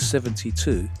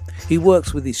 1972, he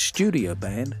worked with his studio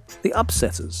band, the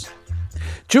Upsetters.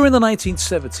 During the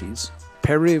 1970s,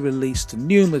 Perry released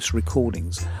numerous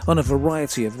recordings on a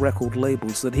variety of record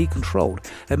labels that he controlled,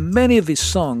 and many of his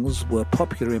songs were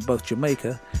popular in both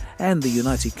Jamaica and the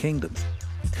United Kingdom.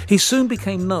 He soon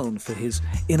became known for his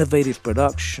innovative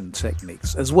production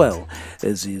techniques as well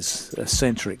as his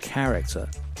eccentric character.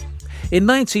 In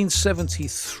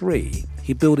 1973,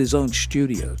 he built his own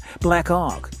studio, Black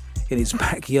Ark, in his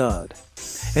backyard,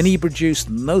 and he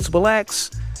produced notable acts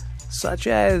such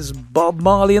as Bob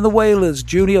Marley and the Wailers,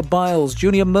 Junior Biles,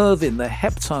 Junior Mervyn, the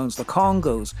Heptones, the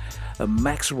Congos, and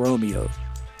Max Romeo.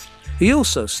 He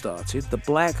also started the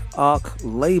Black Ark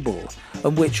label,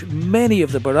 on which many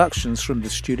of the productions from the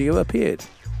studio appeared.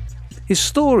 His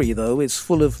story, though, is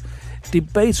full of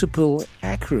debatable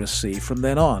accuracy from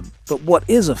then on, but what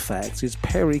is a fact is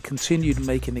Perry continued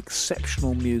making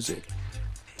exceptional music.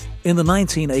 In the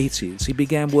 1980s, he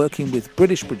began working with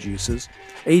British producers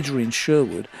Adrian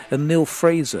Sherwood and Neil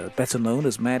Fraser, better known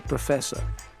as Mad Professor.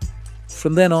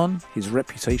 From then on, his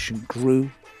reputation grew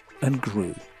and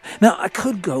grew. Now, I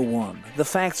could go on. The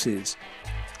fact is,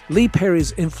 Lee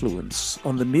Perry's influence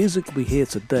on the music we hear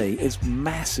today is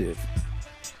massive.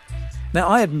 Now,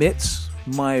 I admit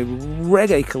my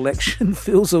reggae collection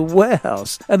fills a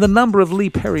warehouse, and the number of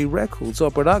Lee Perry records or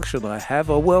production I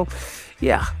have are, well,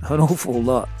 yeah, an awful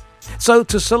lot. So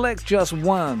to select just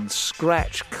one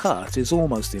scratch cut is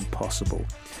almost impossible.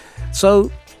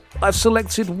 So I've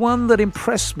selected one that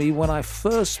impressed me when I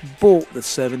first bought the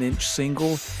 7-inch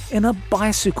single in a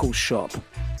bicycle shop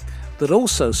that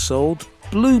also sold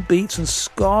blue beats and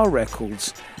ska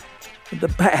records in the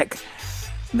back.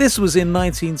 This was in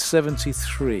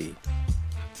 1973.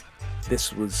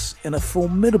 This was in a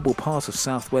formidable part of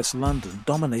southwest London,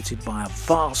 dominated by a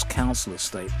vast council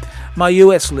estate. My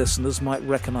US listeners might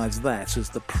recognise that as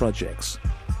the Projects.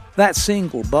 That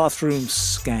single, Bathroom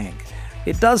Skank,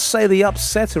 it does say the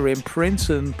Upsetter in print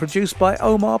and produced by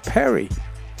Omar Perry.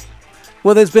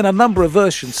 Well, there's been a number of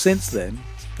versions since then,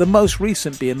 the most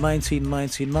recent being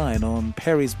 1999 on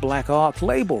Perry's Black Ark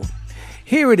label.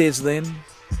 Here it is then,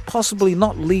 possibly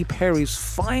not Lee Perry's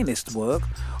finest work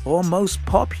or most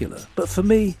popular, but for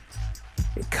me,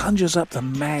 it conjures up the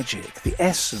magic, the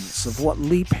essence of what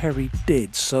Lee Perry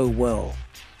did so well.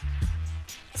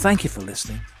 Thank you for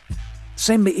listening.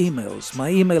 Send me emails. My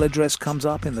email address comes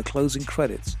up in the closing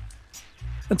credits.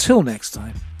 Until next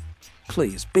time,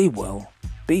 please be well,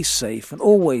 be safe, and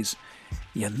always,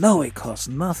 you know it costs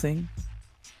nothing,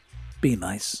 be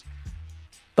nice.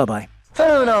 Bye-bye.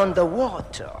 Turn on the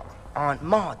water, Aunt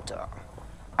Martha,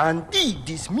 and dig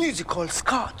this musical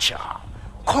sculpture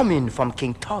coming from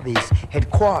King Tubby's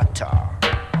headquarters.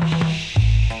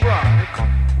 Frank,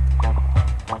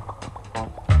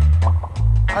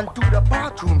 and do the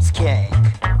bathroom skank.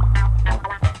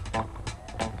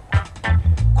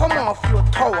 Come off your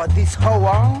tower this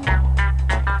hour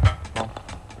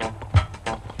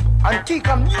and take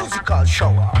a musical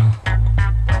shower.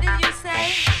 What did you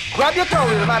say? Grab your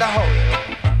towel, matter how.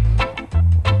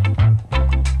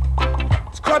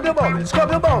 Scrub your bowel,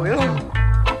 scrub your bowel.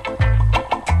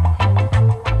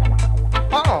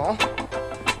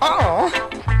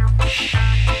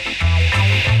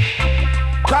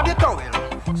 Grab your towel,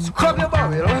 scrub your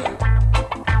bowel.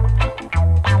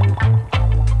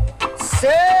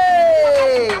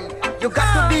 Say, you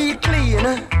got to be clean.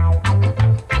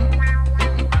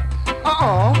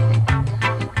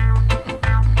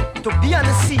 To be on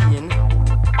the scene.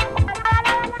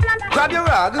 Grab your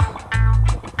rag.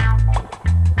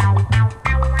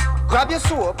 Grab your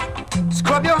soap,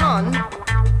 scrub your hand,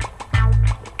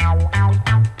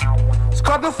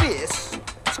 scrub your face,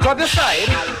 scrub your side,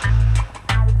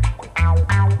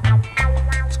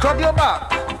 scrub your back,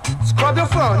 scrub your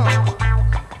front,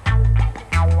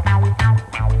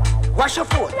 wash your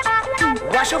foot,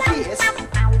 wash your face.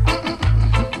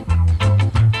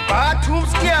 Bathroom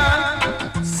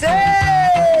scan, say.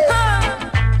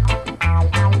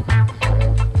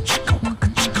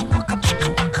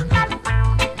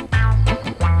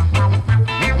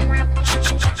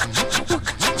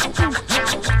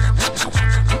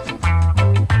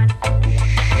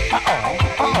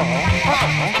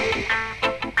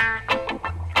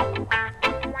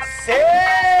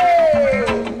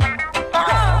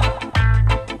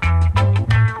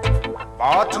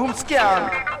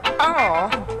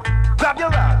 Grab your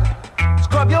rag,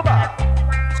 scrub your back,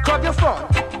 scrub your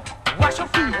front, wash your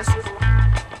face.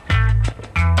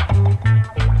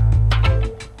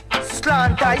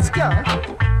 plant I scan.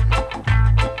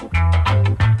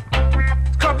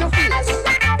 Scrub your face,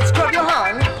 scrub your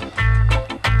hand.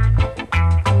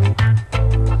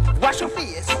 Wash your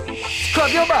face,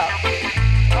 scrub your back.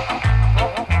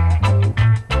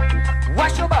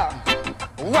 Wash your back,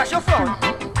 wash your front.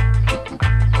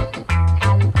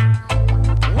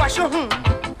 Wash your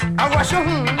and wash your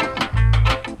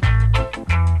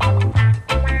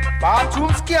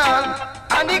Bathroom scan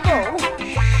and they go.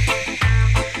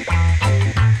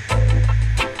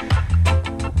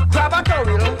 Grab a towel,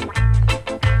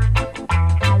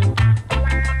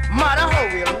 mother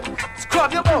howell,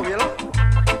 scrub your bowel.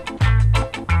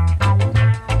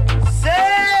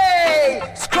 Say,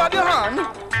 scrub your hand,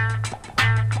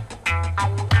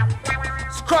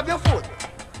 scrub your foot,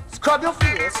 scrub your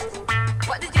face.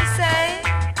 What did you say?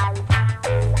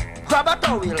 Grab a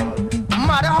towel,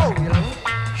 mother howell.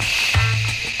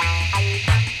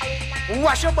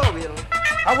 Wash your bowel,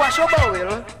 I wash your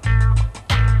bowel.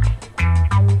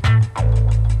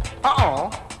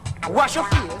 Wash your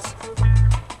face.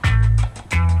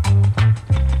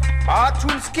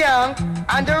 Bathroom scan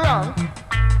and the wrong.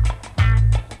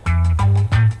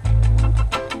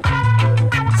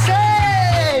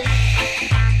 Say,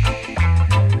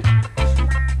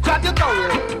 grab your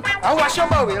towel and wash your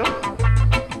bowel.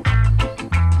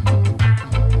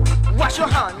 Wash your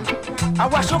hand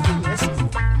and wash your face.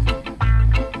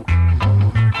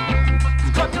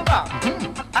 Scrub your back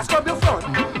and scrub your front.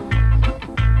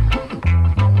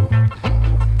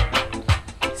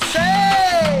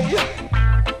 Say,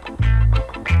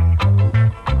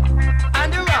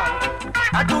 and around,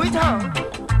 I do it on.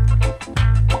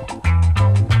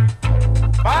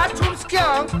 Bathroom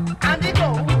scan and they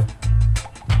go.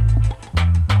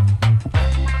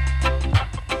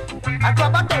 I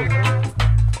grab a towel,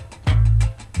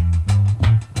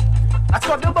 I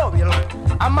scrub the bowel,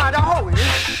 I'm mad at how.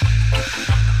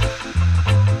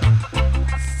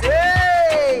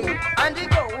 Say, and they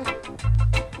go.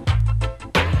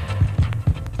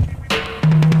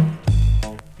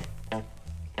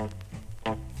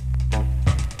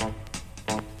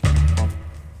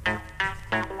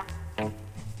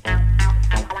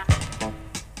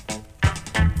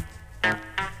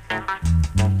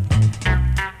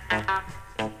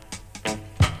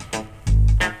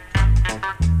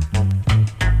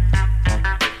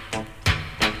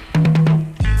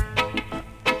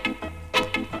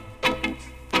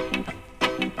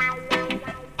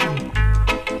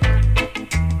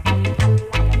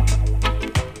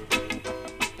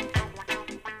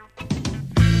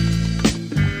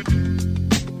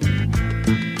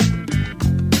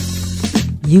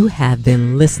 You have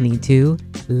been listening to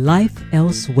Life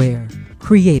Elsewhere,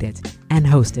 created and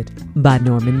hosted by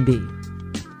Norman B.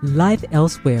 Life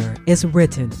Elsewhere is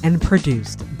written and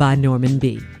produced by Norman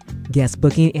B. Guest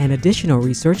booking and additional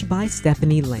research by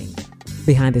Stephanie Lane.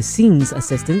 Behind the scenes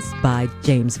assistance by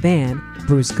James Van,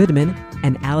 Bruce Goodman,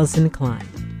 and Allison Klein.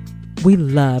 We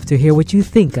love to hear what you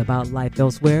think about Life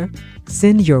Elsewhere.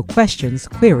 Send your questions,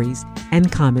 queries, and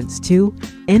comments to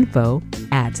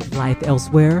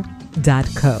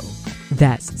info@lifeelsewhere.co.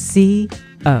 That's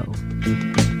C-O.